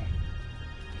this. Cool.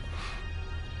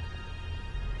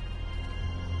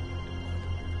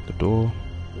 The door.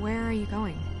 Where are you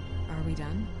going? Are we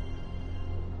done?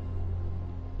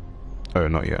 Oh,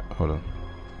 not yet. Hold on.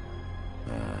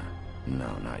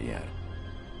 No, not yet.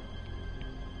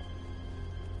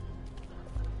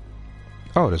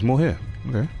 Oh, there's more here.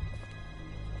 Okay.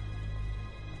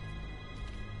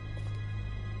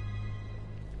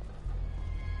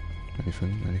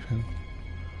 Anything? Anything?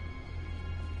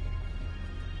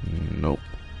 Nope.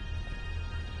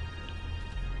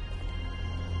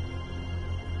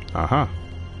 Aha.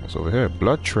 What's over here?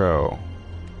 Blood trail.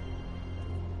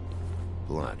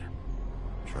 Blood.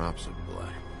 Drops of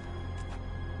blood.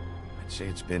 I'd say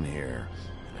it's been here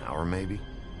an hour, maybe?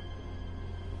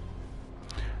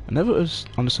 I never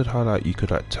understood how like you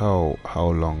could like tell how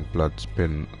long blood's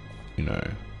been, you know,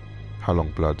 how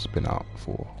long blood's been out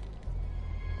for.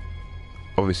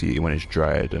 Obviously, when it's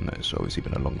dried, and it's obviously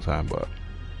been a long time, but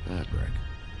fabric.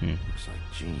 Looks like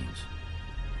jeans.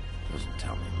 Doesn't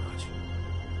tell me much.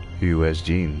 Who wears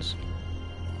jeans?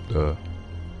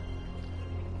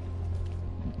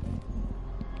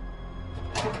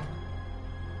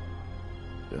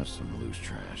 Just some loose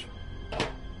trash.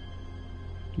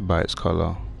 By its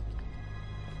color.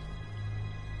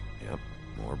 Yep,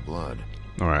 more blood.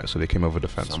 Alright, so they came over the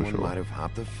fence for Someone sure. might have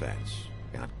hopped the fence,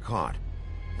 got caught,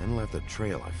 then left the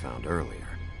trail I found earlier.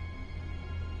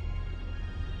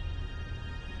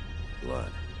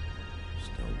 Blood.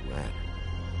 Still wet.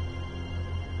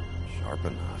 Sharp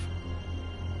enough.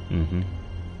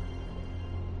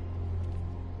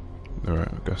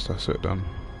 Alright, I guess that's it then.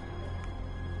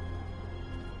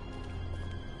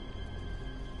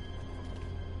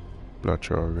 Blood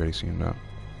trail, already seen that.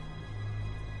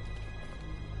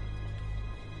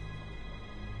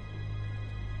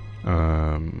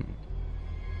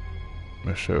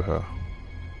 Let's show her.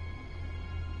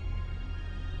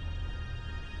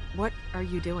 What are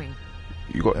you doing?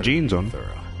 You got jeans on?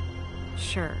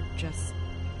 Sure, just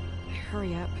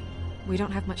hurry up. We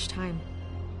don't have much time.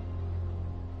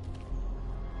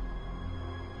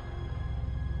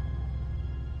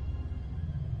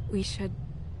 We should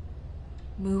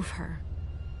move her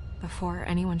before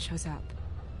anyone shows up.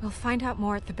 We'll find out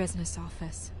more at the business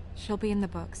office. She'll be in the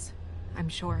books. I'm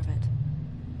sure of it.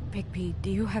 Bigby, do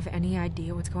you have any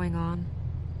idea what's going on?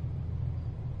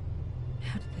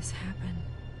 How did this happen?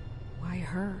 Why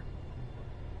her?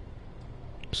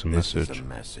 It's a message. This is a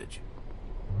message.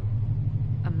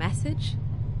 A message?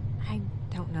 I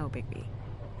don't know, Bigby.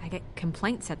 I get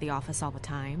complaints at the office all the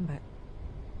time, but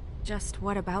just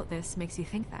what about this makes you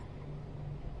think that?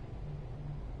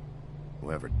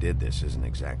 Whoever did this isn't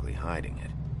exactly hiding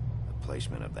it. The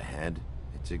placement of the head,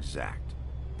 it's exact,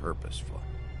 purposeful.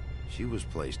 She was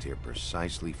placed here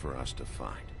precisely for us to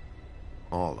find.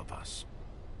 All of us.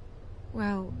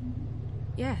 Well,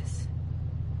 yes.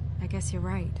 I guess you're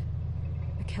right.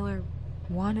 The killer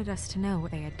wanted us to know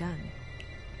what they had done.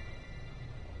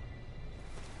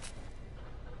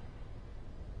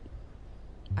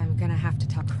 I'm gonna have to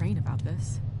talk Crane about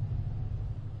this.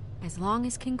 As long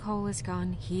as King Cole is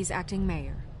gone, he's acting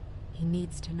mayor. He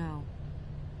needs to know.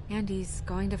 And he's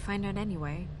going to find out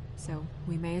anyway, so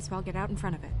we may as well get out in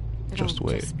front of it. It'll Just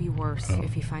wait. just be worse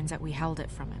if he finds out we held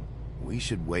it from him. We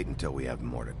should wait until we have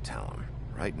more to tell him.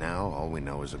 Right now, all we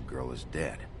know is a girl is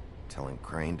dead. Telling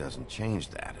Crane doesn't change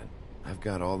that, and I've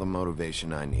got all the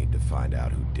motivation I need to find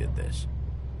out who did this.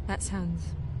 That sounds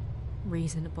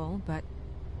reasonable, but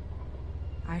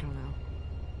I don't know.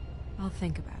 I'll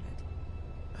think about it.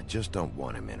 I just don't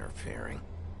want him interfering.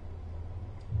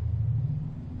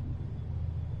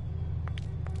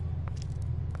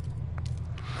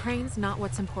 Crane's not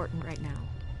what's important right now.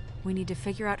 We need to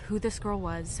figure out who this girl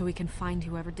was so we can find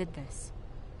whoever did this.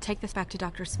 Take this back to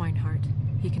Dr. Swinehart.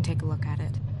 He can take a look at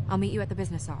it. I'll meet you at the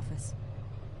business office.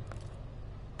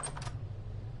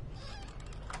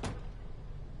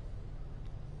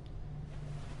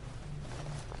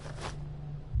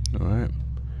 Alright.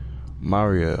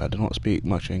 Mario, I do not speak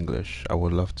much English. I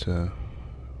would love to...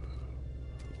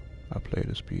 I play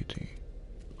this beauty.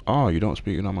 Oh, you don't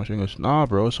speak not much English? Nah,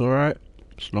 bro, it's alright.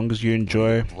 As long as you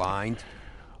enjoy... Blind?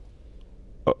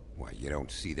 What, you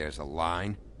don't see there's a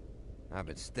line? I've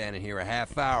been standing here a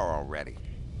half hour already.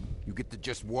 You get to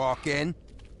just walk in?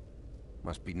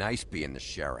 Must be nice being the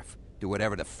sheriff. Do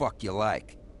whatever the fuck you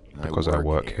like. Because I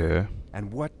work here.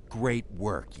 And what great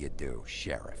work you do,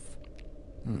 Sheriff.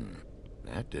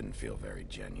 That didn't feel very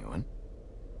genuine.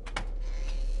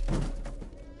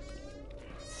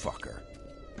 Fucker.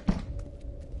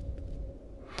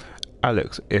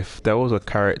 Alex, if there was a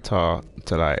character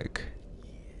to like...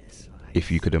 If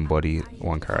you could embody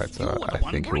one character, I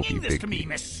think it would be this to me, Bigby.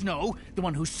 Miss Snow, the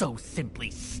one who so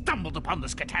simply stumbled upon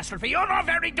this catastrophe on our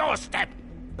very doorstep.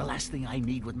 The last thing I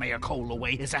need with Mayor Cole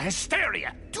away is a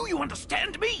hysteria. Do you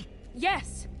understand me?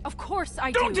 Yes, of course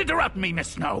I do. Don't interrupt me, Miss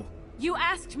Snow. You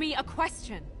asked me a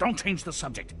question. Don't change the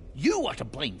subject. You are to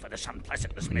blame for this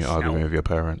unpleasantness, Miss You're arguing Snow. with your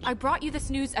parents. I brought you this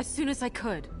news as soon as I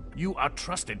could. You are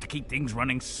trusted to keep things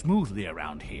running smoothly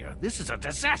around here. This is a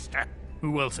disaster.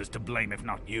 Who else is to blame if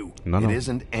not you? No. It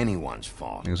isn't anyone's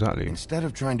fault. Exactly. Instead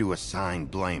of trying to assign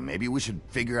blame, maybe we should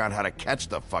figure out how to catch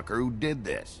the fucker who did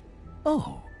this.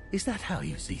 Oh, is that how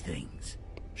you see things?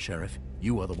 Sheriff,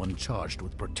 you are the one charged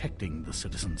with protecting the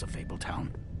citizens of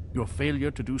Fabletown. Your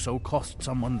failure to do so cost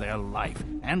someone their life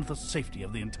and the safety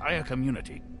of the entire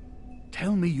community.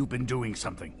 Tell me you've been doing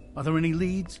something. Are there any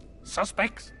leads?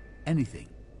 Suspects? Anything.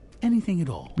 Anything at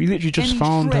all. We literally just Any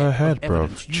found her shred head, of bro.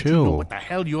 evidence you two Chill. know what the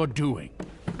hell you're doing.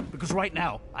 Because right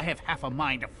now, I have half a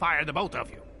mind to fire the both of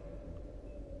you.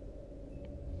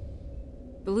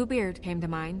 Bluebeard came to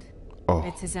mind. Oh.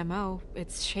 It's his MO.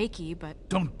 It's shaky, but...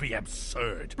 Don't be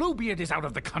absurd. Bluebeard is out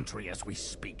of the country as we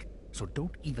speak. So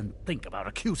don't even think about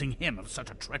accusing him of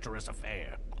such a treacherous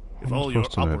affair. If all you're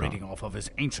operating off of is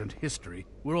ancient history,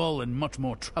 we're all in much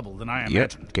more trouble than I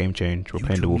imagined. Yep, game change. We're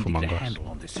playing the Wolf Among You two need Us. to handle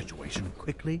on this situation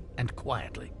quickly and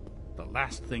quietly. The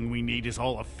last thing we need is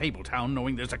all of Fabletown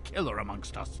knowing there's a killer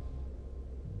amongst us.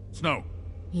 Snow.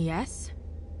 Yes?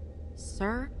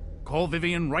 Sir? Call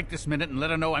Vivian right this minute and let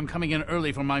her know I'm coming in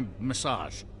early for my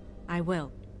massage. I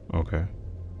will. Okay.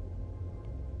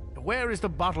 Where is the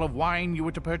bottle of wine you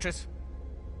were to purchase?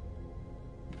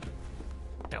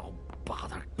 Oh,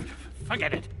 bother.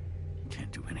 Forget it.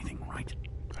 Can't do anything right.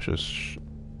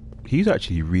 He's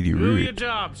actually really Do your rude.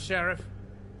 job, Sheriff.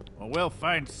 Or we'll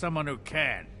find someone who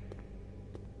can.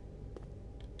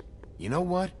 You know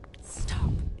what?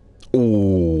 Stop.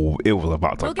 Oh, it was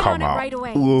about to We'll get come on it out. right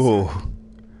away, Ooh.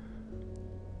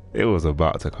 It was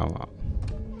about to come out.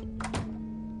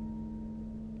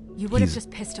 You would have just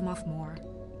pissed him off more.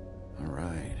 All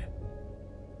right.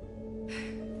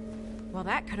 Well,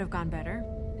 that could have gone better.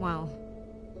 Well,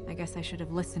 I guess I should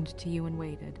have listened to you and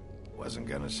waited. Wasn't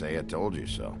gonna say I told you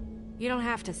so. You don't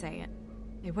have to say it.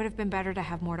 It would have been better to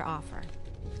have more to offer.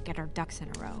 Get our ducks in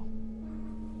a row.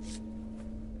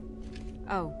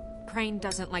 Oh, Crane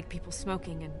doesn't like people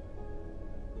smoking and...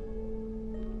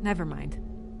 Never mind.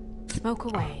 Smoke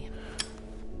away.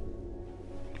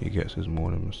 He gets his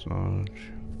morning massage.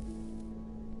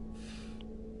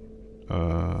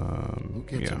 Who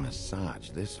gets yeah. a massage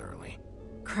this early?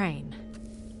 Crane.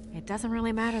 It doesn't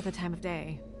really matter the time of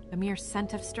day. A mere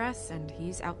scent of stress and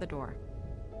he's out the door.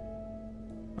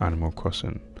 Animal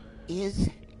Crossing. Is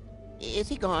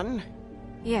he gone?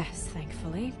 Yes,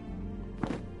 thankfully.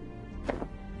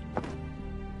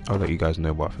 I'll let you guys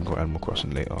know what I think of Animal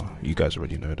Crossing later. You guys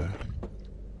already know that.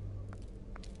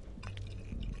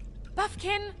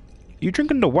 Buffkin! You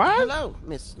drinking the wine? Hello,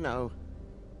 Miss Snow.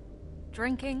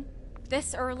 Drinking?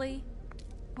 This early?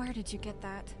 Where did you get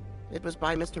that? It was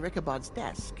by Mr. Ichabod's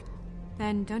desk.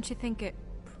 Then don't you think it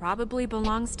probably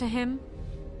belongs to him?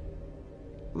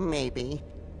 Maybe.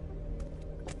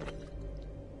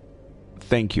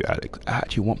 Thank you, Alex. I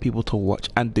actually want people to watch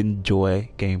and enjoy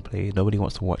gameplay. Nobody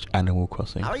wants to watch Animal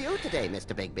Crossing. How are you today,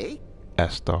 Mr. Bigby?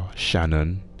 Esther,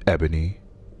 Shannon, Ebony.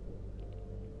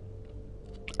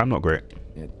 I'm not great.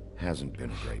 It hasn't been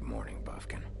a great morning,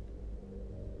 Buffkin.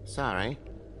 Sorry.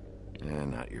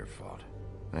 Not your fault.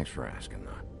 Thanks for asking,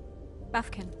 though.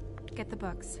 Buffkin, get the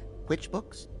books. Which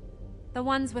books? The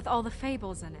ones with all the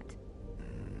fables in it.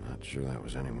 Not sure that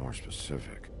was any more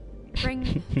specific.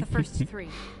 Bring the first 3.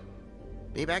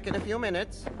 Be back in a few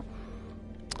minutes.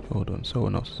 Hold on,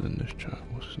 someone else is in this chat.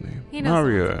 What's his name? He knows the ones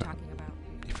Mario. I'm talking about.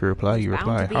 If you reply, you There's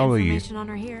reply. bound to be How are you? information on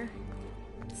her here.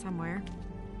 Somewhere.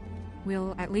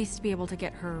 We'll at least be able to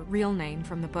get her real name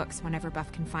from the books whenever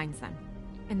Buffkin finds them.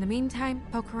 In the meantime,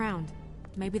 poke around.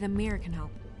 Maybe the mirror can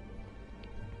help.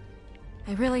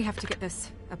 I really have to get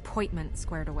this appointment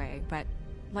squared away, but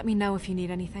let me know if you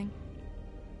need anything.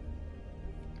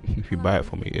 If you buy it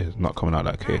for me, it's not coming out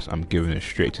of that case. I'm giving it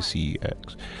straight to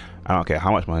CEX. I don't care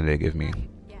how much money they give me.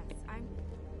 Yes, I'm...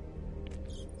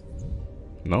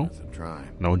 No? That's a try.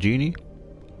 No genie?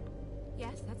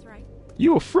 Yes, that's right.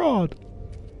 You a fraud!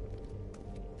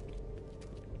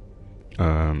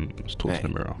 Let's talk to the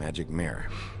mirror. Magic mirror.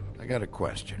 I got a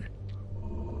question.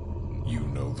 You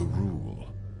know the rule.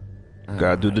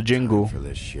 Gotta do the jingle. For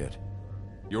this shit.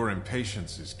 Your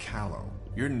impatience is callow.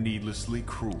 You're needlessly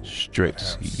cruel. Straight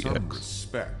Have CEX. some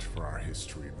respect for our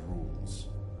history and rules.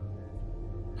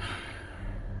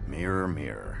 Mirror,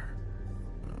 mirror.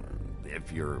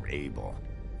 If you're able,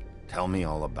 tell me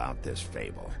all about this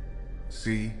fable.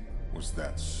 See? Was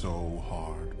that so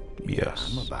hard?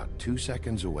 Yes. I'm about 2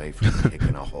 seconds away from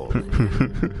kicking a hole in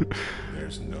you.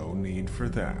 There's no need for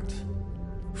that.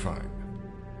 Fine.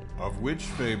 Of which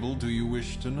fable do you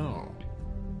wish to know?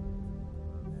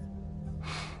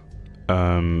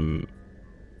 I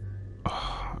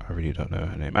really don't know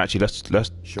her name. Actually,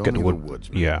 let's Show get me the the wood.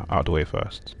 woodsman. Yeah, out of the way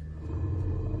first.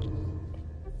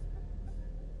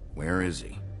 Where is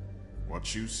he?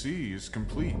 What you see is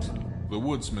complete. The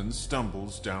woodsman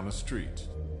stumbles down a street.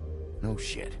 No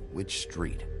shit. Which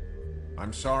street?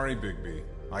 I'm sorry, Bigby.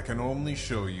 I can only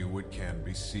show you what can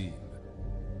be seen.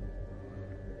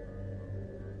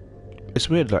 It's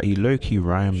weird, like he low-key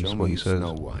rhymes what he says.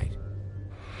 Snow White.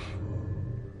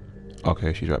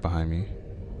 Okay, she's right behind me.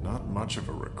 Not much of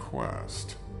a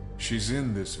request. She's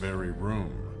in this very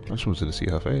room. I just wanted to see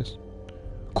her face.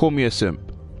 Call me a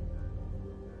simp.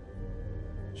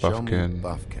 Buffkin.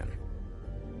 Buffkin.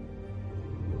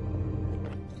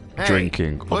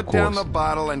 Drinking, hey, put down the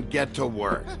bottle and get to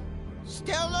work.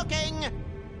 Still looking.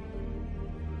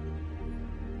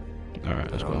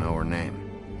 Alright, let's go. I don't know her name.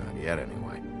 Not yet,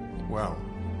 anyway. Well,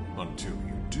 until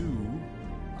you do,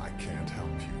 I can't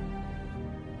help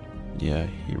you. Yeah,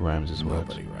 he rhymes his words.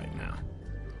 Nobody right now.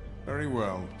 Very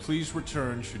well. Please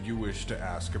return should you wish to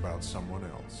ask about someone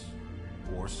else.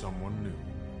 Or someone new.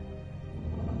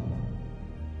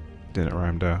 Didn't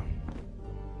rhyme there.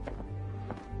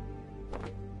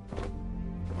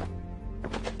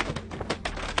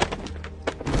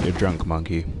 You're drunk,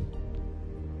 monkey.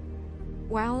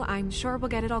 Well, I'm sure we'll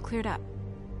get it all cleared up.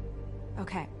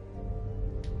 Okay.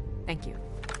 Thank you.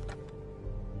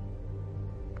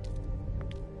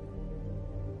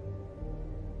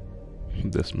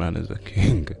 This man is a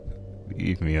king.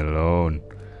 Leave me alone.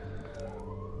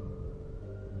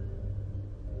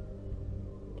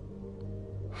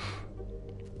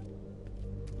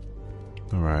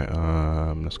 Alright,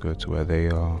 let's go to where they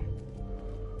are.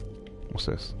 What's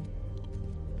this?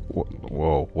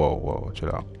 Whoa, whoa, whoa,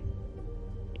 chill out.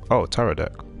 Oh, tarot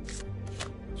deck.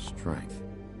 Strength.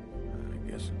 I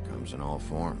guess it comes in all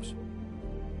forms.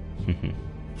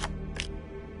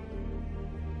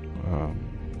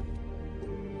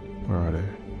 Where are they?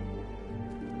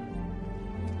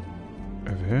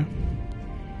 Over here?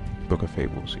 Book of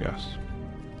Fables, yes.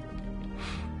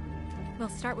 We'll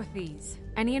start with these.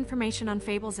 Any information on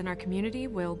fables in our community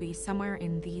will be somewhere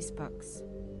in these books.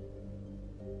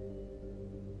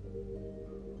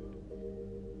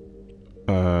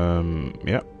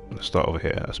 Yep. Let's start over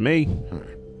here. That's me.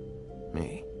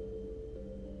 Me.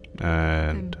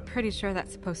 And I'm pretty sure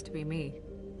that's supposed to be me.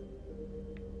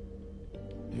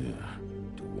 Yeah,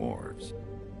 dwarves.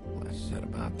 Less said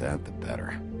about that, the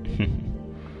better.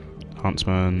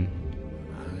 Huntsman.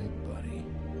 My buddy.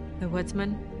 The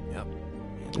woodsman? Yep.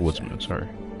 The woodsman, sorry.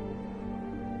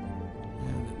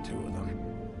 And the two of them.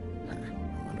 I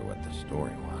wonder what the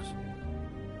story was.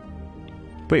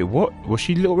 Wait, what? Was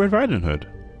she Little Red Riding Hood?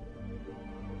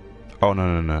 Oh,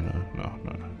 no.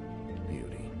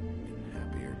 Beauty in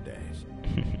happier days.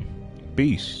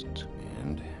 Beast.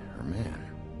 And her man.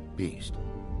 Beast.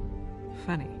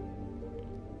 Funny.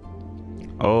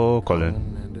 Oh, Colin.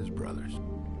 And his brothers.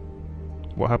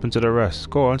 What happened to the rest?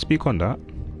 Go on, speak on that.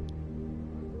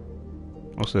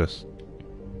 What's this?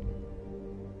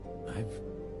 I've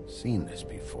seen this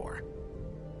before.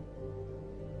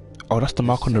 Oh, that's the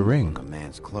mark on the ring. On the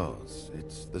man's clothes.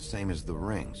 It's the same as the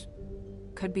rings.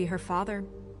 Could be her father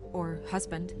or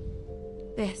husband.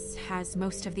 This has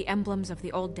most of the emblems of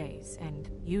the old days and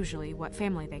usually what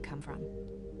family they come from.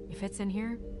 If it's in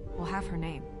here, we'll have her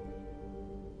name.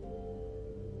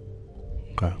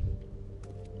 Okay.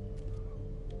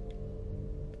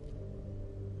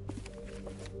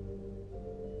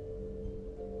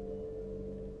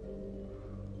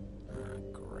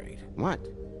 Great. What?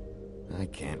 I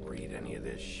can't read any of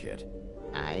this shit.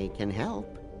 I can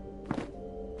help.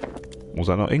 Was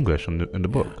that not English in the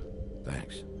book?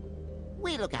 Thanks.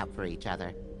 We look out for each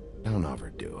other. Don't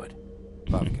overdo it.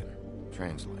 Buffkin,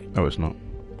 translate. No, it's not.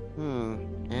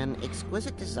 An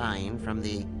exquisite design from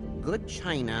the good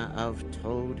china of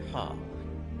Toad Hall.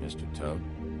 Mr. Toad?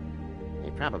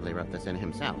 He probably wrote this in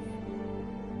himself.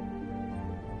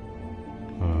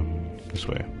 This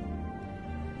way.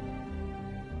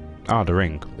 Ah, the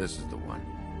ring. This is the one.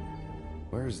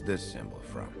 Where's this symbol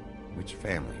from? Which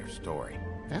family or story?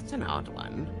 That's an odd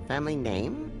one. Family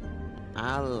name?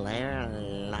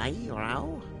 Paulyywaulyy?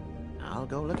 I'll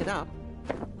go look it up.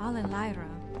 Paulyywaulyy.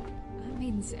 That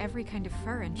means every kind of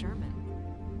fur in German.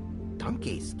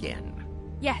 Donkey skin.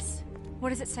 Yes. What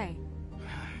does it say?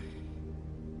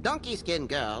 Donkey skin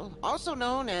girl, also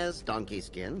known as donkey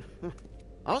skin,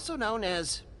 also known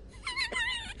as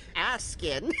ass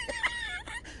skin,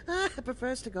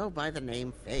 prefers to go by the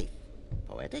name Faith.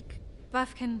 Poetic?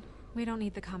 Buffkin, we don't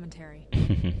need the commentary.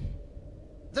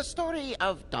 The story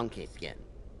of Donkey Skin.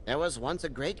 There was once a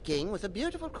great king with a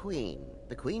beautiful queen.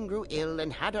 The queen grew ill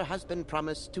and had her husband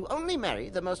promise to only marry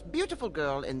the most beautiful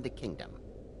girl in the kingdom.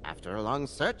 After a long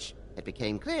search, it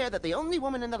became clear that the only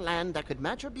woman in the land that could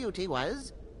match her beauty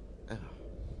was...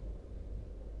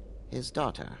 his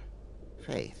daughter,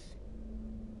 Faith.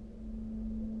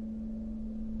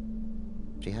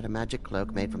 She had a magic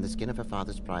cloak made from the skin of her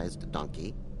father's prized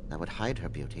donkey that would hide her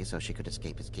beauty so she could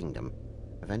escape his kingdom.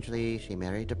 Eventually, she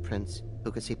married a prince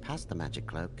who could see past the magic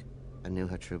cloak and knew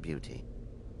her true beauty,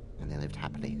 and they lived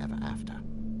happily ever after.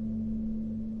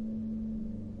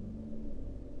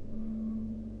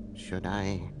 Should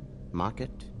I mark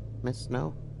it, Miss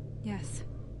Snow? Yes.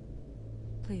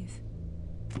 Please.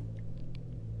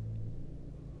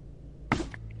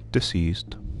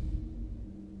 Deceased.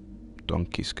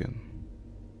 Donkey skin.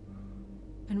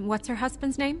 And what's her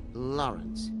husband's name?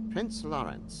 Lawrence. Prince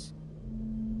Lawrence.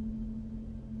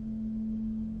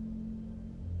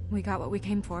 We got what we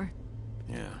came for.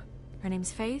 Yeah. Her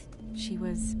name's Faith. She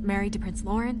was married to Prince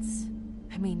Lawrence.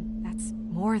 I mean, that's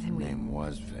more than we... Her name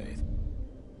was Faith.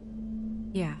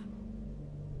 Yeah.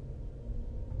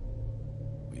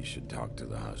 We should talk to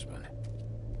the husband.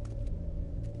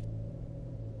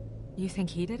 You think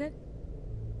he did it?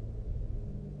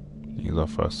 He's our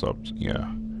first sub.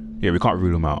 Yeah. Yeah, we can't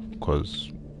rule him out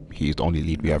because he's the only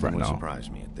lead we have right Nothing now. would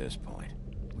surprise me at this point.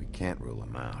 We can't rule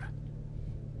him out.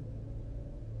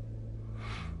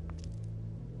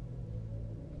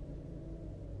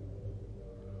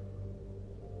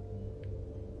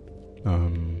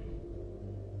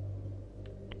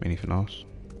 Anything else?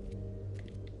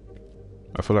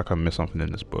 I feel like I missed something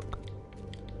in this book.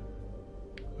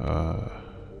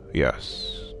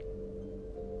 Yes.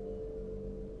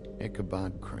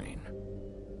 Ichabod Crane.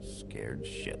 Scared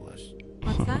shitless.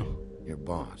 What's that? Your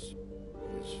boss.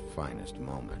 His finest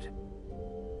moment.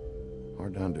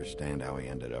 Hard to understand how he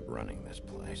ended up running this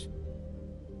place.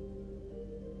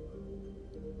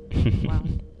 Well,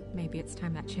 maybe it's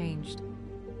time that changed.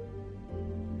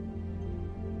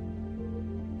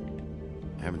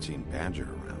 I haven't seen Badger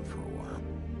around for a while.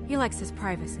 He likes his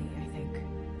privacy, I think.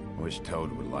 I wish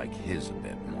Toad would like his a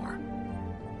bit more.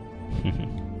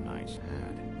 Nice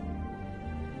hat.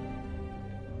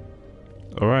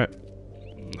 Alright.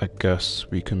 I guess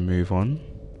we can move on.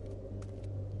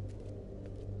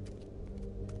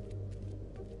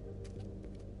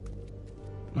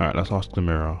 Alright, let's ask the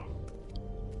mirror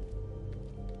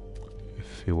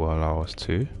if he will allow us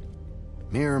to.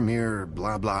 Mirror, mirror,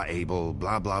 blah blah able,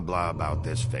 blah blah blah about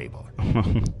this fable.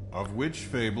 Of which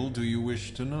fable do you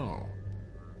wish to know?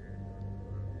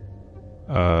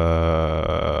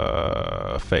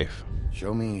 Faith.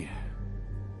 Show me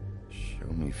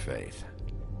Faith.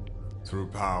 Through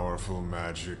powerful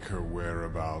magic, her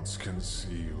whereabouts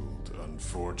concealed.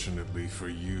 Unfortunately for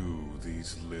you,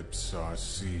 these lips are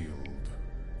sealed.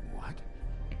 What?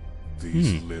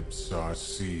 These lips are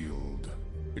sealed.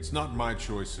 It's not my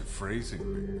choice of phrasing,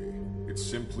 Bigby. It's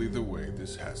simply the way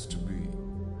this has to be.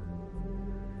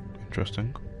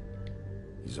 Interesting.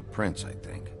 He's a prince, I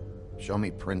think. Show me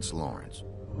Prince Lawrence.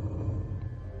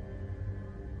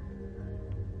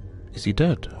 Is he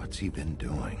dead? What's he been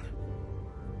doing?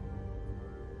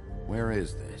 Where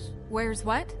is this? Where's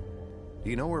what? Do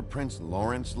you know where Prince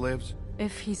Lawrence lives?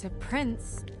 If he's a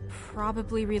prince,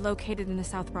 probably relocated in the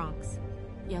South Bronx.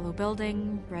 Yellow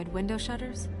building, red window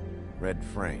shutters. Red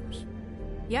frames.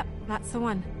 Yep, that's the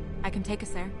one. I can take us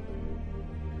there.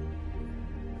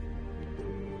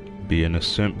 Being a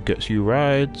simp gets you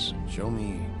rides. Show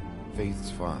me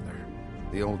Faith's father,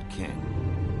 the old king.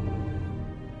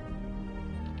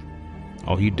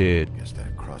 Oh, he did. Guess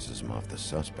that crosses him off the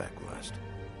suspect list.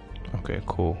 Okay,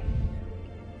 cool.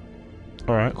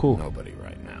 Alright, cool. Nobody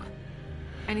right now.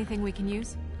 Anything we can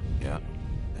use? Yeah,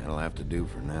 that'll have to do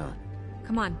for now.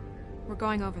 Come on, we're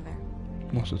going over there.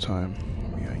 What's the time?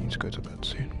 Yeah, I need to go to bed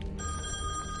soon.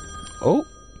 Oh!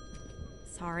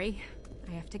 Sorry,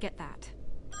 I have to get that.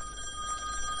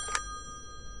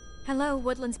 Hello,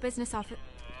 Woodland's business office.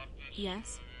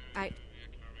 Yes,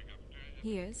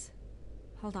 He is.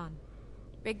 Hold on.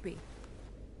 Bigby,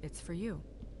 it's for you.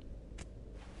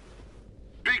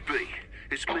 Bigby,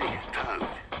 it's me, Toad.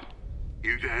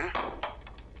 You there?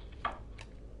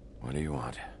 What do you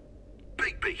want?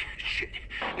 Bigby, shit.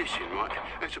 Listen, right,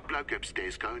 there's a bloke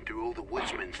upstairs going through all the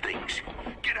woodsman's things.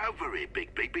 Get over here,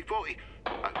 Bigby, before he...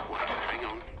 Oh, well, hang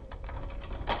on.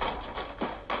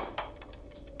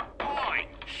 Oi!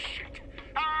 Shit!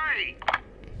 Hey!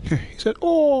 He said,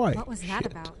 oi! What was that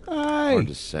about? Hey! Hard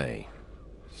to say.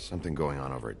 Something going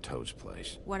on over at Toad's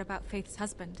place. What about Faith's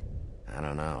husband? I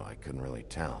don't know. I couldn't really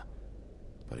tell.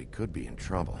 But he could be in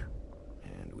trouble.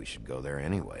 And we should go there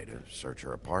anyway to search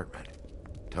her apartment.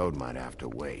 Toad might have to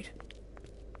wait.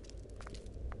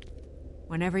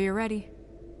 Whenever you're ready.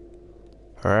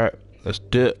 Alright, let's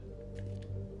do it.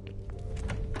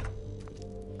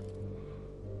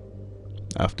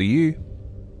 After you.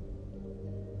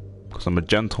 Because I'm a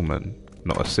gentleman,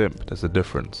 not a simp. There's a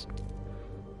difference.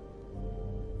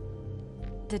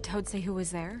 Did Toad say who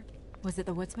was there? Was it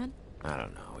the woodsman? I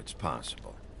don't know. It's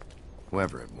possible.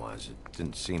 Whoever it was, it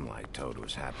didn't seem like Toad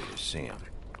was happy to see him.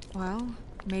 Well,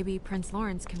 Maybe Prince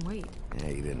Lawrence can wait. Yeah,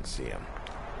 you didn't see him.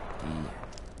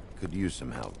 He could use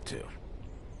some help, too.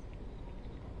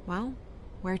 Well,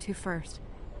 where to first?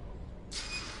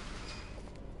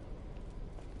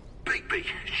 Big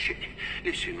shit.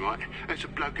 Listen, right? There's a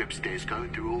bloke upstairs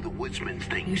going through all the woodsman's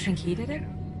things. You think he did it?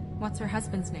 What's her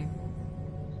husband's name?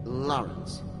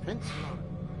 Lawrence. Prince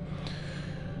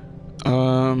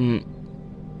Lawrence.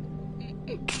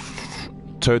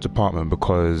 Toad's apartment,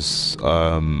 because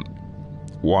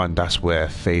one, that's where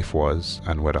Faith was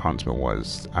and where the huntsman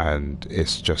was, and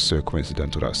it's just so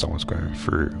coincidental that someone's going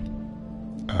through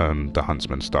the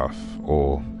huntsman stuff,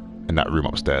 or in that room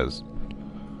upstairs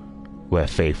where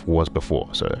Faith was before.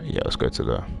 So yeah, let's go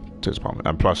to his apartment.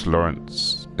 And plus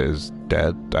Lawrence is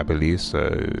dead, I believe, so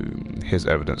his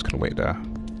evidence can wait there.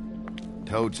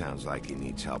 Toad sounds like he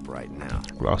needs help right now.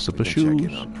 Glass of the shoes.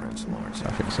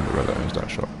 I think Cinderella owns that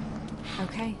shop.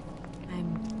 Okay.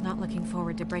 I'm not looking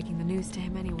forward to breaking the news to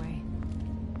him anyway.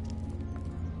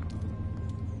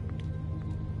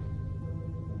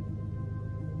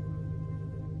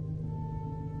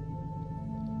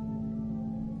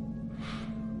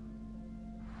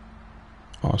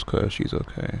 Ask her if she's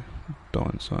okay.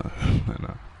 Don't say. I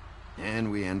know.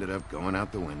 And we ended up going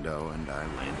out the window, and I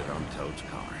landed on Toad's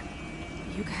car.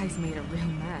 You guys made a real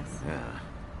mess. Yeah.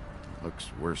 Looks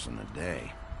worse than a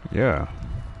day. Yeah.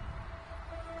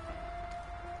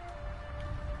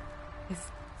 Is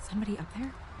somebody up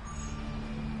there?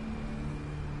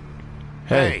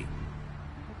 Hey.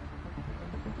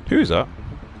 Who's that?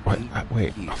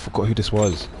 Wait, I forgot who this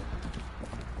was.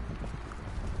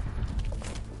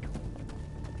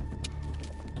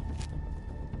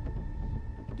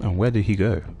 And where did he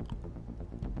go?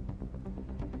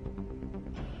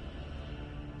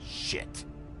 Shit.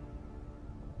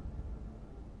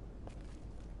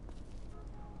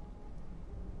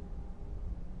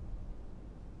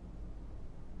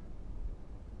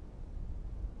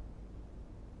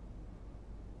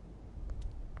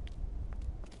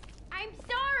 I'm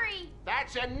sorry!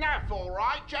 That's enough, all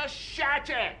right? Just shut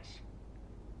it!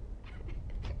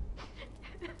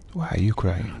 Why are you I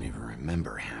crying? don't even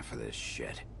remember half of this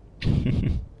shit.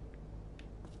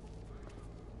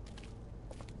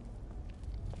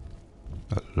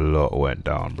 A lot went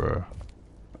down, bro.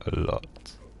 A lot.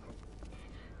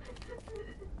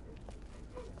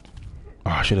 Oh,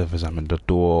 I should have examined the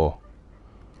door.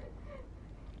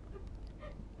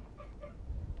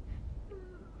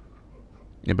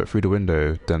 Yeah, but through the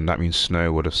window, then that means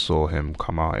Snow would have saw him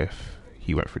come out if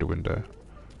he went through the window.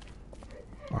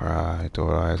 Alright,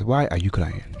 alright. Why are you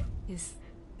crying? Is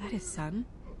that his son?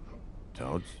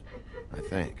 Toad's? I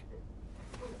think.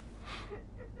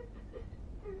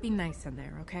 Be nice in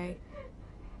there, okay?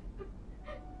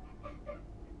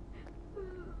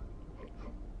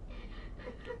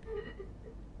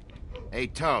 Hey,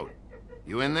 Toad.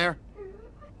 You in there?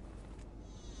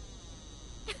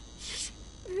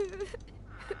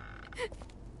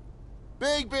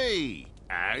 Bigby!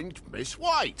 And Miss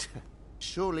White!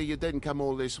 Surely you didn't come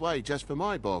all this way just for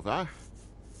my bother?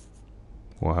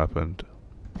 What happened?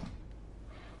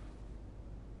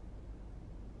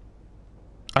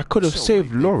 I could have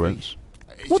saved Lawrence.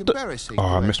 It's What the? embarrassing.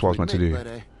 Oh, I to missed what I was meant to do.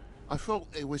 admit, but, I thought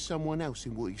it was someone else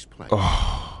in Woody's place.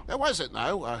 Oh. There wasn't,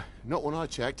 though. Not when I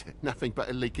checked. Nothing but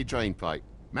a leaky drain pipe.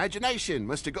 Imagination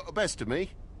must have got the best of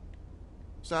me.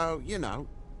 So, you know,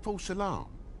 false alarm.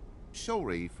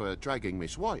 Sorry for dragging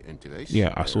Miss White into this.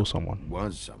 Yeah, I saw someone.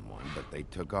 Was someone, but they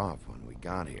took off when we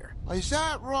got here. Is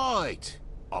that right?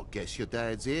 I guess your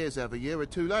dad's ears have a year or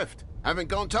two left. Haven't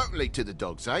gone totally to the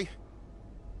dogs, eh?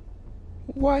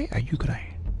 Why are you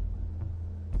crying?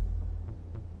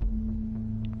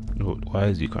 No, why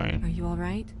is he crying? Are you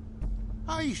alright?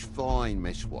 He's fine,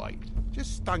 Miss White.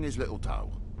 Just stung his little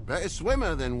toe. Better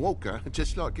swimmer than walker,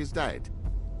 just like his dad.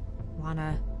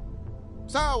 Wanna...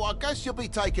 So, I guess you'll be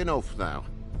taking off now.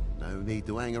 No need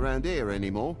to hang around here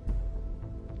anymore.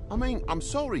 I mean, I'm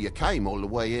sorry you came all the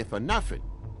way here for nothing.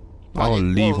 But I'll it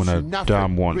leave was when I nothing,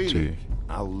 damn want really. to.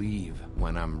 I'll leave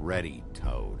when I'm ready,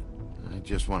 Toad. I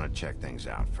just want to check things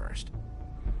out first.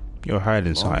 You're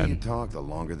hiding The longer you something. talk, the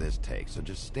longer this takes, so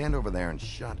just stand over there and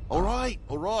shut up. All right.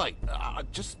 I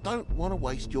just don't want to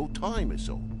waste your time, that's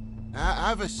all.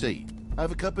 Have a seat.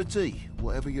 Have a cup of tea.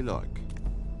 Whatever you like.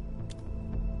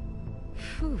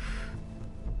 Phew.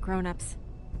 Grown-ups.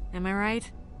 Am I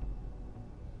right?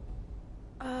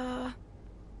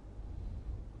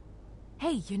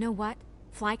 Hey, you know what?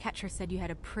 Flycatcher said you had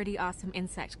a pretty awesome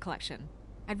insect collection.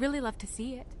 I'd really love to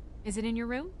see it. Is it in your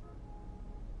room?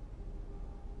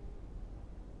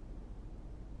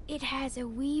 It has a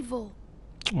weevil.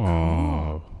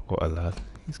 Oh, what a lad.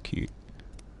 He's cute.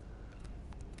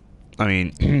 I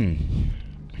mean,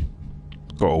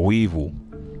 got a weevil.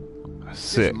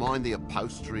 Sick. Just mind the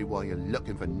upholstery while you're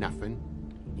looking for nothing.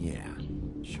 Yeah,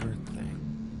 sure thing.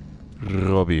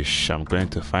 Rubbish. I'm going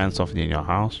to find something in your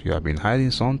house. You have been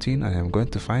hiding something and I'm going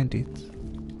to find it.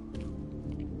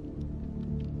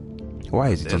 Why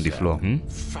is it on the floor?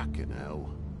 Fucking hell.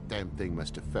 Damn thing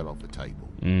must have fell off the table.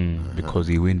 Because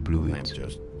the wind blew Lamp it.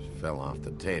 just fell off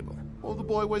the table. Well, the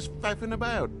boy was faffing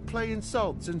about, playing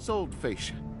sods and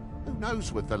swordfish. Who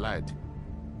knows with the lad?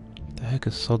 The heck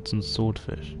is sods and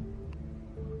swordfish?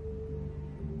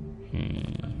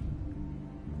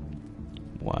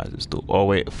 Why is it still? Oh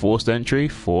wait, forced entry.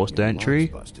 Forced entry.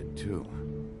 The lock's busted too.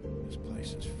 This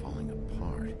place is falling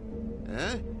apart.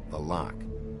 Eh? The lock.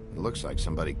 It looks like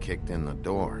somebody kicked in the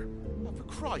door. Oh, for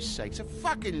Christ's sakes, a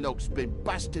fucking lock's been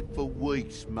busted for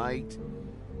weeks, mate.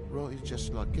 Right, it's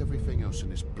just like everything else in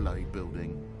this bloody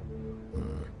building.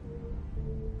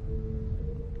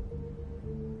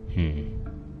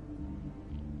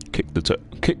 Kick the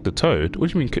toad? What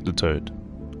do you mean kick the toad?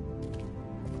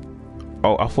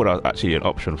 Oh, I thought that was actually an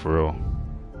option for real.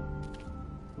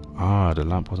 Ah, the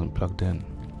lamp wasn't plugged in.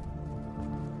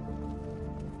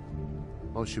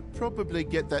 I should probably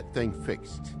get that thing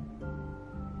fixed.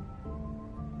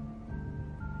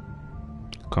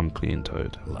 Come clean,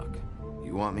 toad. Look,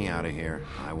 you want me out of here?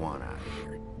 I want out of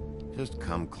here. Just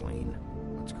come clean.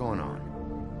 What's going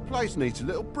on? Place needs a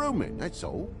little brooming, that's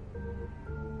all.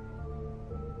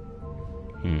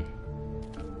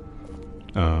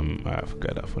 I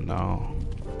forget that for now.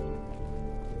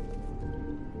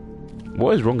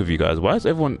 What is wrong with you guys? Why is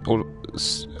everyone all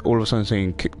of a sudden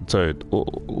saying kick the toad?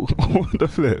 What the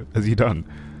flip has he done?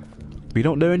 We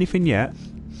don't know anything yet.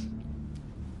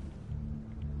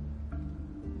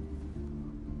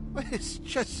 It's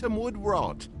just some wood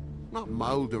rot. Not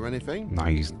mould or anything. Nah,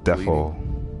 he's defo.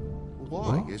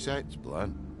 Why? What? Is that... It's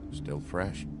blood. Still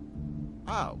fresh.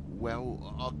 Oh,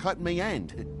 well, I cut me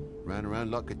hand. Ran around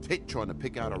like a tit trying to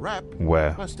pick out a wrap.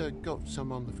 Where? Must have got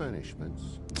some on the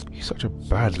furnishments. He's such a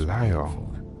bad liar.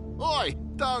 Oi,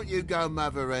 don't you go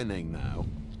mother-henning now.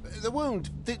 The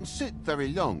wound didn't sit very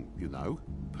long, you know.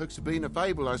 Perks of being a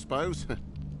fable, I suppose.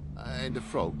 And a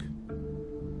frog.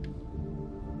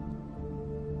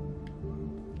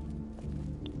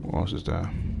 What else is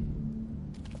there?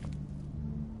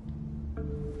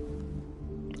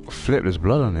 Flip, there's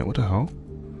blood on it. What the hell?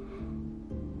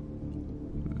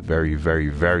 Very, very,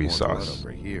 very sus.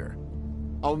 Over here.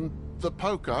 On the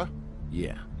poker?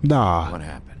 Yeah. Nah. What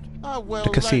happened? Oh, well, The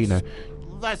casino.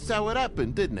 That's how it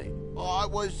happened, didn't it? I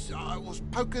was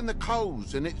poking the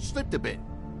coals and it slipped a bit.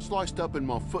 Sliced up in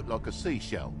my foot like a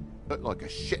seashell. Looked like a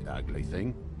shit ugly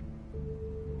thing.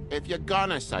 If you're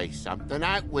gonna say something,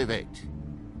 out with it.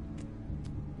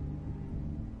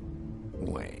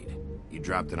 Wait. You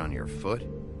dropped it on your foot?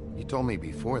 You told me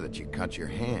before that you cut your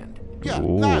hand. Yeah,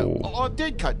 no, I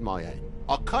did cut my hand.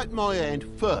 I cut my hand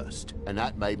first, and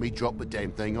that made me drop the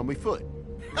damn thing on my foot.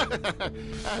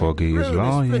 Foggy is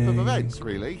lying. Flip of events,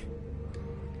 really.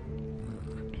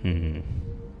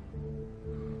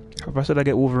 Have I said I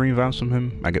get Wolverine vibes from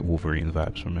him? I get Wolverine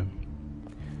vibes from him.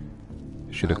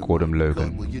 Should have called him Logan.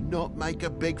 God, will you not make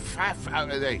a big faff out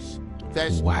of this?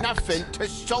 There's Whacked. nothing to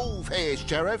solve here,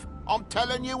 Sheriff. I'm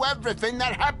telling you everything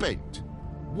that happened.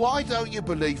 Why don't you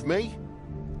believe me?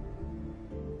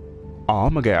 Oh,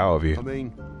 I'm gonna get out of you. I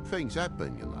mean, things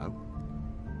happen, you know.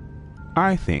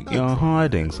 I think you're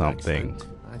hiding something.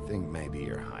 I think maybe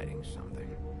you're hiding something.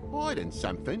 Hiding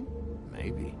something?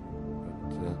 Maybe.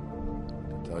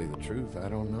 But, to tell you the truth, I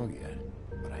don't know yet.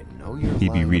 But I know you're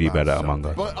He'd be lying really about bad at Among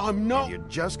Us. But I'm not... And you're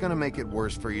just gonna make it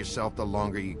worse for yourself the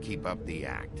longer you keep up the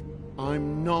act.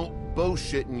 I'm not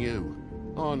bullshitting you.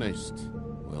 Honest.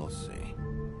 We'll see.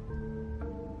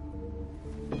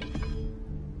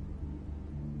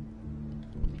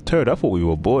 Toad, I thought we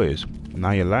were boys.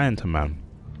 Now you're lying to man.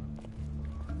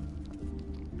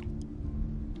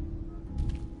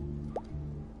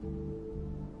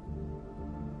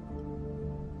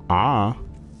 Ah.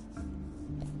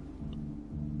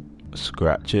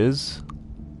 Scratches.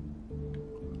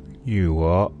 You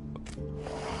what?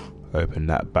 Open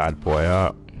that bad boy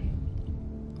up.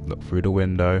 Look through the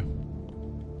window.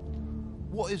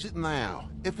 What is it now?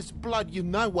 If it's blood, you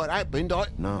know what happened.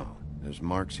 No, there's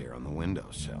marks here on the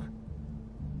windowsill.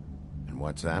 And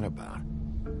what's that about?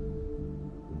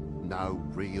 No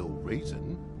real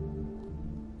reason.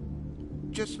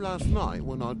 Just last night,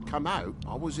 when I'd come out,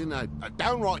 I was in a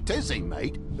downright dizzy,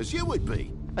 mate, as you would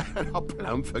be. And I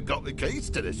plumb forgot the keys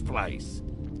to this place.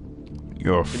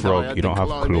 You're a frog, you don't have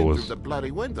climb in claws. through the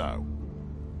bloody window.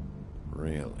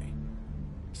 Really?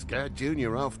 Scared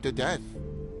Junior off to death.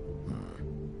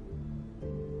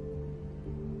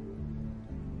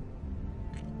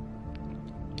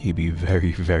 He'd be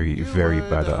very, very, very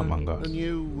bad at Among Us. The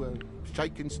new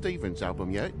Shakin' Stevens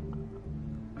album yet?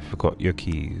 Forgot your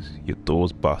keys. Your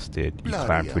door's busted. You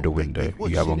climbed through the window.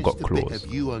 You haven't got claws.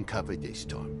 Have you uncovered this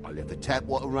time? I left the tap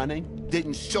water running.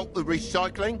 Didn't stop the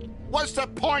recycling. What's the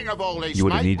point of all this? You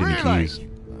wouldn't need any keys.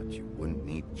 But you wouldn't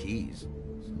need keys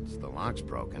since the lock's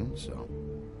broken. So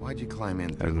why'd you climb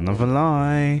in? There's another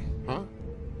lie. Huh?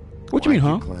 What do you mean,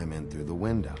 huh? Why'd you climb in through the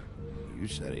window? You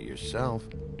said it yourself.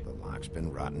 The lock's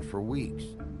been rotten for weeks.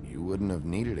 You wouldn't have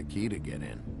needed a key to get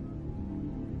in.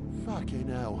 Fucking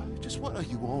hell. Just what are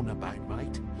you on about,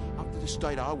 mate? After the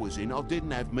state I was in, I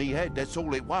didn't have me head, that's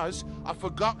all it was. I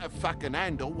forgot the fucking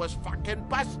handle was fucking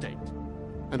busted.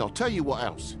 And I'll tell you what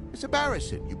else. It's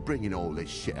embarrassing you bringing all this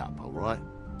shit up, alright?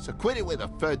 So quit it with a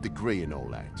 3rd degree and all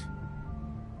that.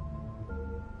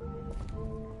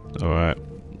 Alright.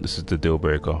 This is the deal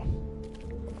breaker.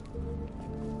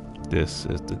 This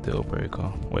is the deal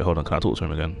breaker. Wait, hold on. Can I talk to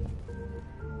him again?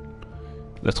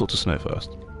 Let's talk to Snow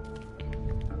first.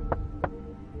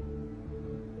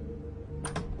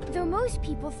 Though most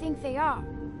people think they are.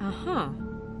 Uh-huh.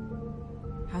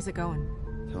 How's it going?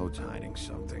 Toad's hiding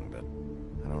something, but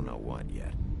I don't know what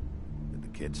yet. Did the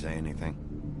kid say anything?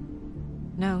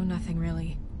 No, nothing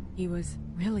really. He was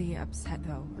really upset,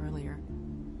 though, earlier.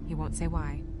 He won't say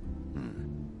why.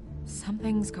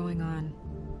 Something's going on.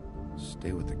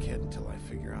 Stay with the kid until I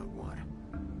figure out what.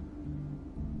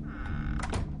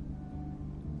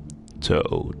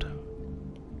 Toad.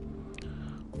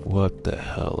 What the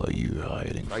hell are you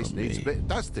hiding Place from needs me? a bit of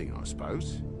dusting, I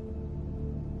suppose.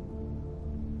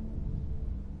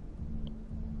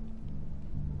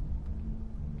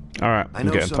 Alright, I I'm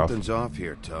know getting something's tough. off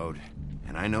here, Toad.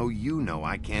 And I know you know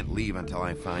I can't leave until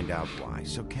I find out why.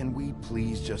 So can we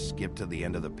please just skip to the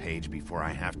end of the page before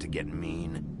I have to get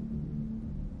mean?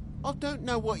 I don't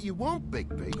know what you want,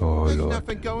 Bigby. Oh, There's Lord.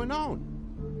 nothing going on.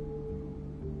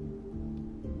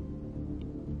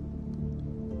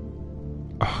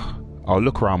 I'll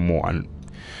look around more, and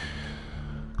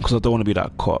because I don't want to be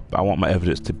that cop, I want my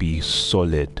evidence to be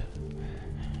solid.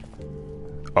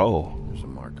 Oh. There's a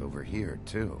mark over here,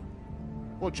 too.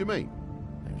 What do you mean?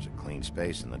 There's a clean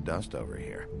space in the dust over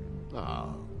here.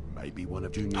 Oh, maybe one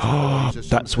of Junior's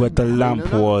That's where the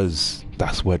lamp was.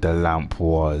 That's where the lamp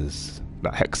was.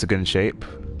 That hexagon shape.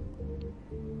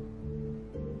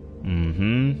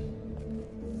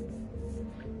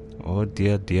 Oh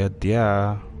dear, dear,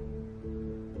 dear.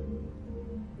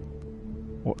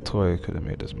 What toy could have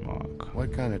made this mark?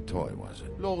 What kind of toy was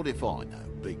it? Lord if I know,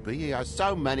 Bigby. He has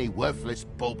so many worthless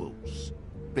baubles.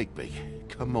 Bigby,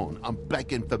 come on. I'm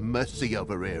begging for mercy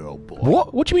over here, old boy.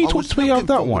 What? What do you mean? Talk to me of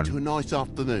that one. To a nice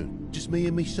afternoon. Just me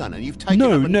and me son, and you've taken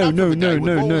No, up no, enough no, of the no, day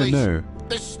with no, all no, these- no.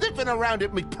 They're sniffing around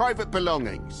at me private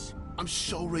belongings. I'm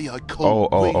sorry I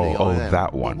can't. Really, I am.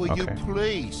 That one. But will you Okay.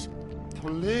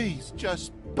 please,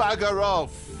 just bugger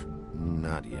off?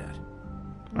 Not yet.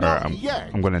 Alright, Yet,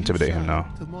 I'm going to intimidate you him say now.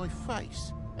 to my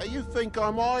face. You think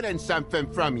I'm hiding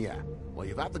something from you? Well,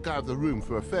 you've had to go out of the room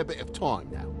for a fair bit of time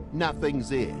now. Nothing's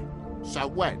here. So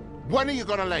when? When are you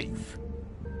gonna leave?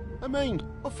 I mean,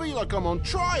 I feel like I'm on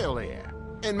trial here.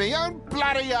 In my own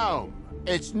bloody home.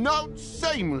 It's not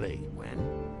seemly.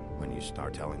 When you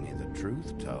start telling me the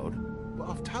truth, Toad. But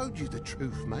I've told you the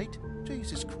truth, mate.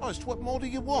 Jesus Christ, what more do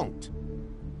you want?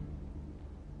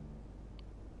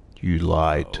 You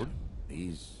lied. Toad,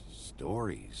 these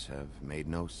stories have made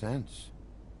no sense.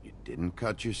 You didn't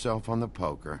cut yourself on the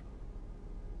poker.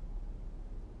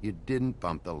 You didn't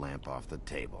bump the lamp off the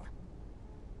table.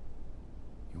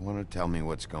 You want to tell me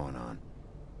what's going on?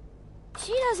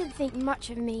 She doesn't think much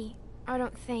of me, I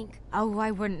don't think. Oh,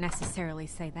 I wouldn't necessarily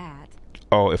say that.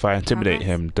 Oh, if I intimidate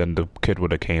him, then the kid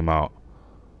would have came out.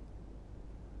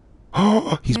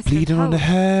 Oh, he's Mr. bleeding on the Toad,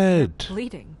 head. you're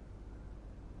bleeding.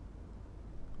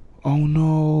 Oh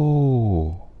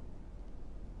no.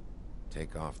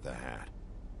 Take off the hat.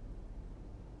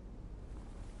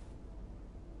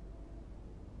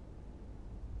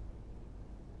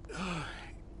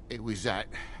 It was that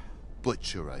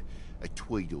butcher, a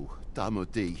Tweedle,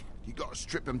 Dumody. You gotta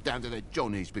strip them down to their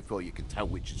johnnies before you can tell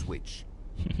which is which.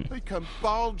 They come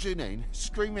bulging in,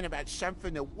 screaming about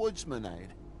something the woodsman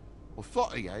had. Or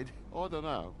thought he had, I don't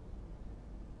know.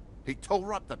 He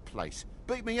tore up the place,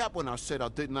 beat me up when I said I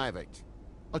didn't have it.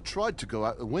 I tried to go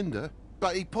out the window,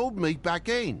 but he pulled me back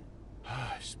in.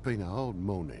 It's been a hard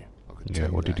morning, I can tell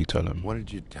you What did that. he tell him? What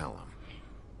did you tell him?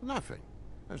 Nothing.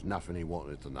 There's nothing he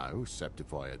wanted to know, except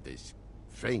if I had this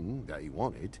thing that he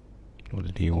wanted. What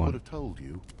did he I would want? have told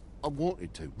you. I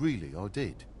wanted to, really, I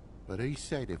did. But he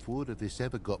said if word of this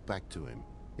ever got back to him,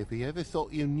 if he ever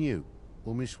thought you knew,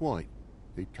 or Miss White,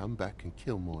 he'd come back and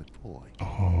kill my boy.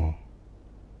 Oh.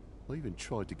 I even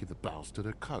tried to give the bastard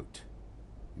a coat.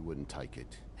 He wouldn't take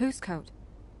it. Whose coat?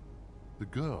 The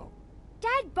girl.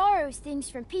 Dad borrows things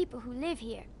from people who live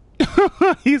here.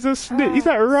 He's a snitch. He's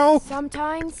like Ralph.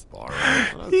 Sometimes.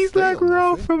 He's like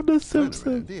Ralph from The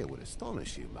Simpsons. Here would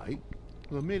astonish you, mate.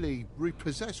 We'll merely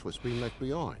repossess what's been left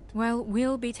behind. Well,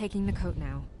 we'll be taking the coat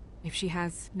now. If she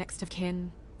has next of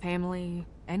kin, family,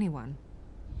 anyone.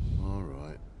 All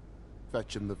right.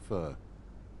 Fetch him the fur.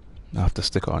 I have to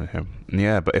stick it on him.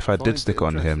 Yeah, but if I did stick it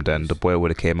on him, then the boy would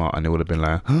have came out and it would have been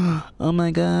like, oh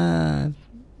my god,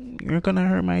 you're gonna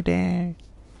hurt my dad.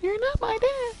 You're not my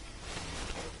dad.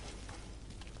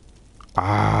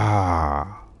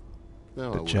 Ah,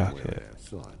 No, the jacket.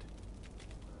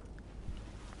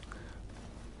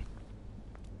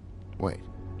 Wait.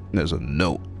 There's a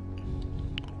note.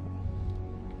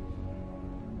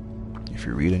 If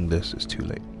you're reading this, it's too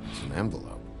late. It's an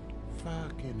envelope.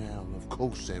 Fucking hell, of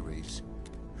course there is.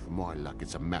 For my luck,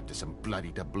 it's a map to some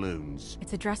bloody doubloons.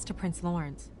 It's addressed to Prince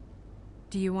Lawrence.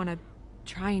 Do you want to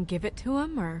try and give it to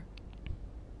him, or...?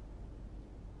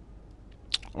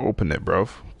 Open it, bruv.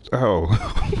 Oh.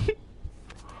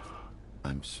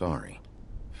 I'm sorry,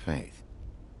 Faith.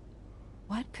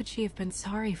 What could she have been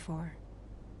sorry for?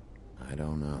 I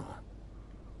don't know.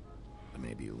 But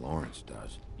maybe Lawrence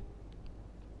does.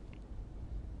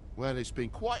 Well, it's been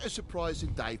quite a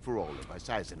surprising day for all of us,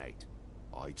 hasn't it?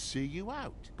 I'd see you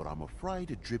out, but I'm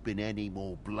afraid of dripping any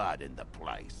more blood in the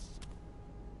place.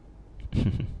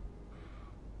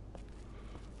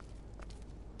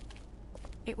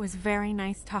 It was very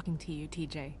nice talking to you,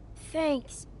 TJ.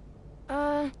 Thanks.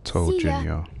 Told see ya.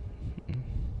 Junior.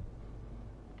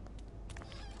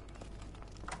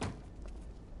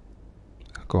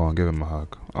 Go on, give him a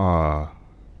hug. Ah,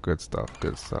 good stuff,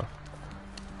 good stuff.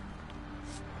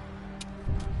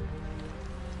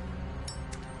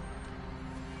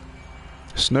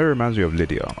 Snow reminds me of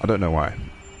Lydia. I don't know why.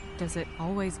 Does it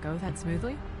always go that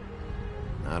smoothly?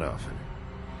 Not often.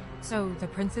 So, the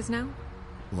prince's now?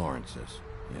 Lawrence's,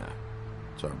 yeah.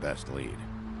 It's our best lead.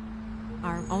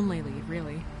 Our only lead,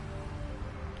 really.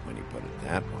 When you put it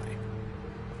that way.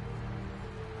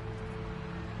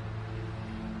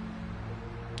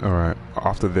 Alright,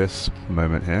 after this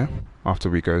moment here, after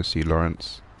we go see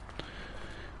Lawrence,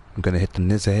 I'm gonna hit the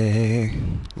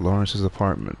Nizzy, Lawrence's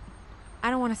apartment. I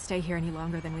don't want to stay here any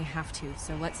longer than we have to,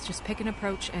 so let's just pick an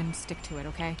approach and stick to it,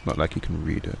 okay? Not like you can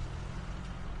read it.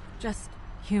 Just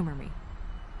humor me.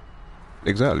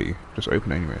 Exactly, just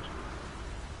open it anyways.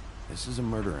 This is a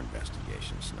murder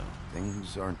investigation, Snow.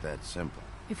 Things aren't that simple.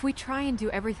 If we try and do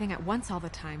everything at once all the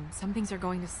time, some things are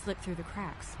going to slip through the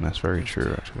cracks. That's very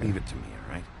true, actually. Leave it to me,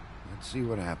 alright? Let's see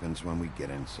what happens when we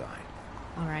get inside.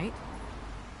 Alright.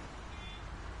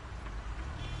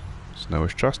 Snow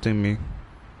is trusting me.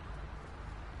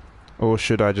 Or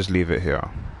should I just leave it here?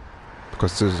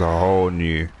 Because this is a whole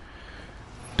new,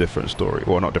 different story.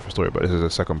 Well, not different story, but this is a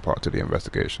second part to the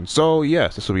investigation. So,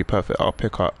 yes, this will be perfect. I'll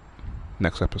pick up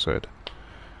next episode.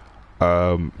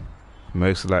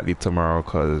 Most likely tomorrow,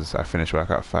 because I finish work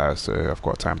at 5, so I've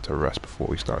got time to rest before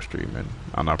we start streaming.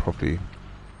 And I'll probably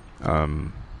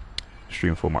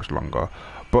stream for much longer.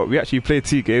 But we actually played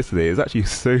 2 games today. It's actually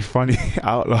so funny.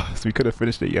 Outlast. We could have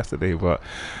finished it yesterday, but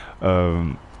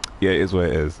yeah, it is what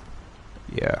it is.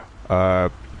 Yeah.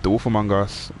 The Wolf Among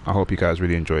Us. I hope you guys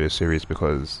really enjoy this series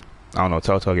because I don't know,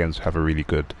 Telltale games have a really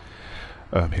good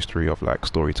history of like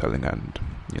storytelling and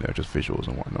just visuals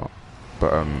and whatnot.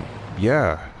 But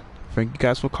yeah, thank you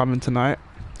guys for coming tonight.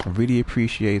 I really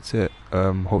appreciate it.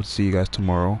 Hope to see you guys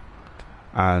tomorrow.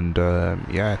 And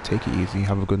yeah, take it easy.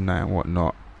 Have a good night and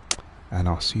whatnot. And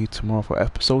I'll see you tomorrow for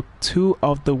episode 2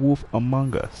 of The Wolf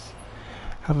Among Us.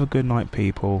 Have a good night,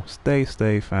 people. Stay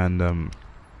safe and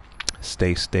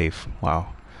stay safe.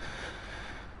 Wow.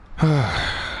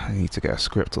 I need to get a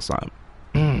script or something.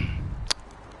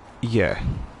 Yeah.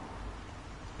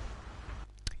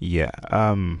 Yeah.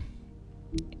 Can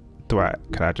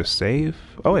I just save?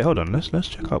 Oh wait, hold on. Let's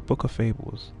check out Book of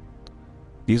Fables.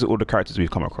 These are all the characters we've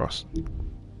come across.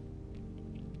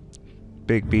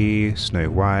 Bigby, Snow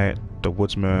White, the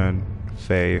Woodsman,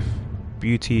 Faith,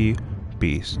 Beauty,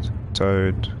 Beast,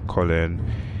 Toad, Colin,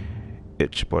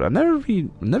 Itchbot. I've never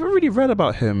really read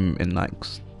about him in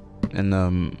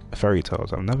fairy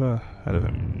tales. I've never heard of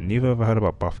him. Neither have I heard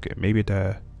about Buffkin. Maybe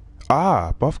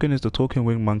Buffkin is the talking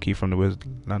winged monkey from the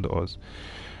Land of Oz.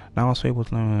 Now I was able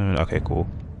to okay, cool.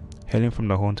 Hailing from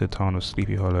the haunted town of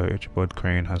Sleepy Hollow, Ichabod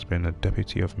Crane has been a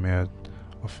deputy of mayor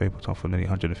of Fabletown for nearly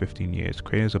 115 years.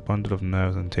 Crane is a bundle of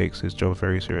nerves and takes his job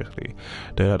very seriously,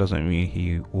 though that doesn't mean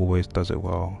he always does it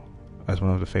well. As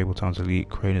one of the Fabletown's elite,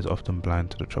 Crane is often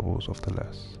blind to the troubles of the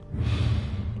less.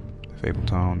 Fable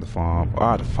Town, the farm.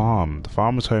 The farm. The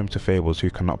farm is home to fables who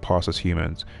cannot pass as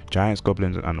humans, giants,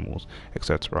 goblins, and animals,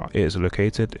 etc. It is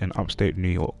located in upstate New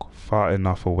York, far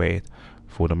enough away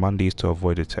for the Mundies to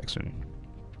avoid detection.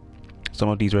 Some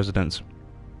of these residents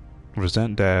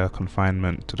resent their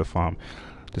confinement to the farm,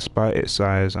 despite its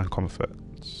size and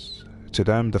comforts. To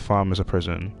them, the farm is a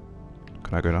prison.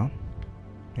 Can I go down?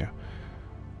 Yeah.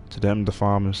 To them, the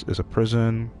farm is a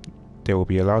prison. They will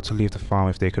be allowed to leave the farm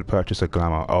if they could purchase a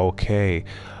glamour. Okay.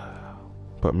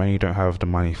 But many don't have the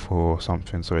money for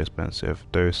something so expensive.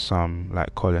 Though some,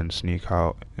 like Colin, sneak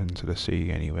out into the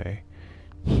city anyway.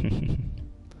 The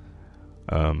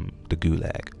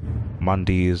gulag.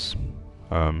 Mundies,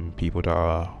 people that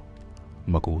are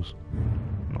muggles.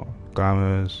 No.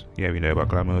 Glamours. Yeah, we know about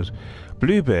glamours.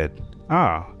 Bluebeard.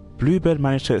 Bluebeard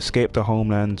managed to escape the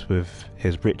homeland with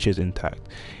his riches intact,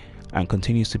 and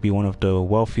continues to be one of the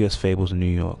wealthiest fables in New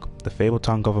York. The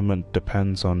Fabletown government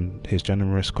depends on his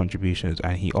generous contributions,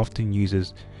 and he often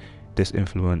uses this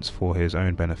influence for his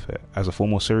own benefit. As a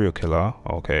former serial killer,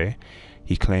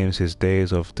 he claims his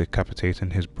days of decapitating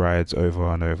his brides are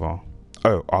over.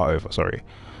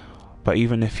 But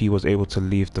even if he was able to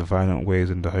leave the violent ways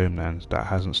in the homelands, that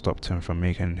hasn't stopped him from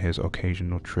making his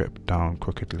occasional trip down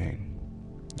Crooked Lane.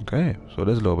 Okay, so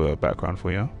there's a little bit of background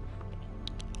for you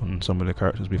on some of the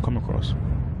characters we've come across.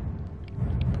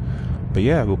 But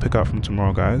yeah, we'll pick up from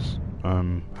tomorrow, guys.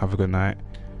 Have a good night.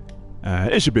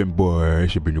 It's been your boy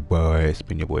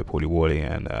Paulyywaulyy,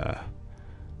 and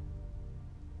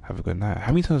have a good night.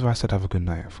 How many times have I said have a good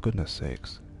night? For goodness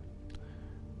sakes.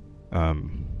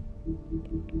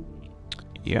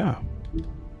 Yeah.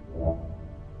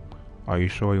 Are you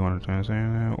sure you want to say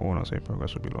anything, or not say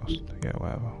progress will be lost? Yeah,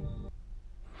 whatever.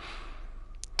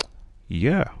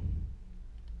 Yeah.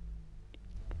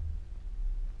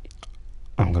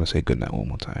 I'm gonna say good night one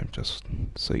more time, just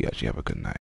so you actually have a good night.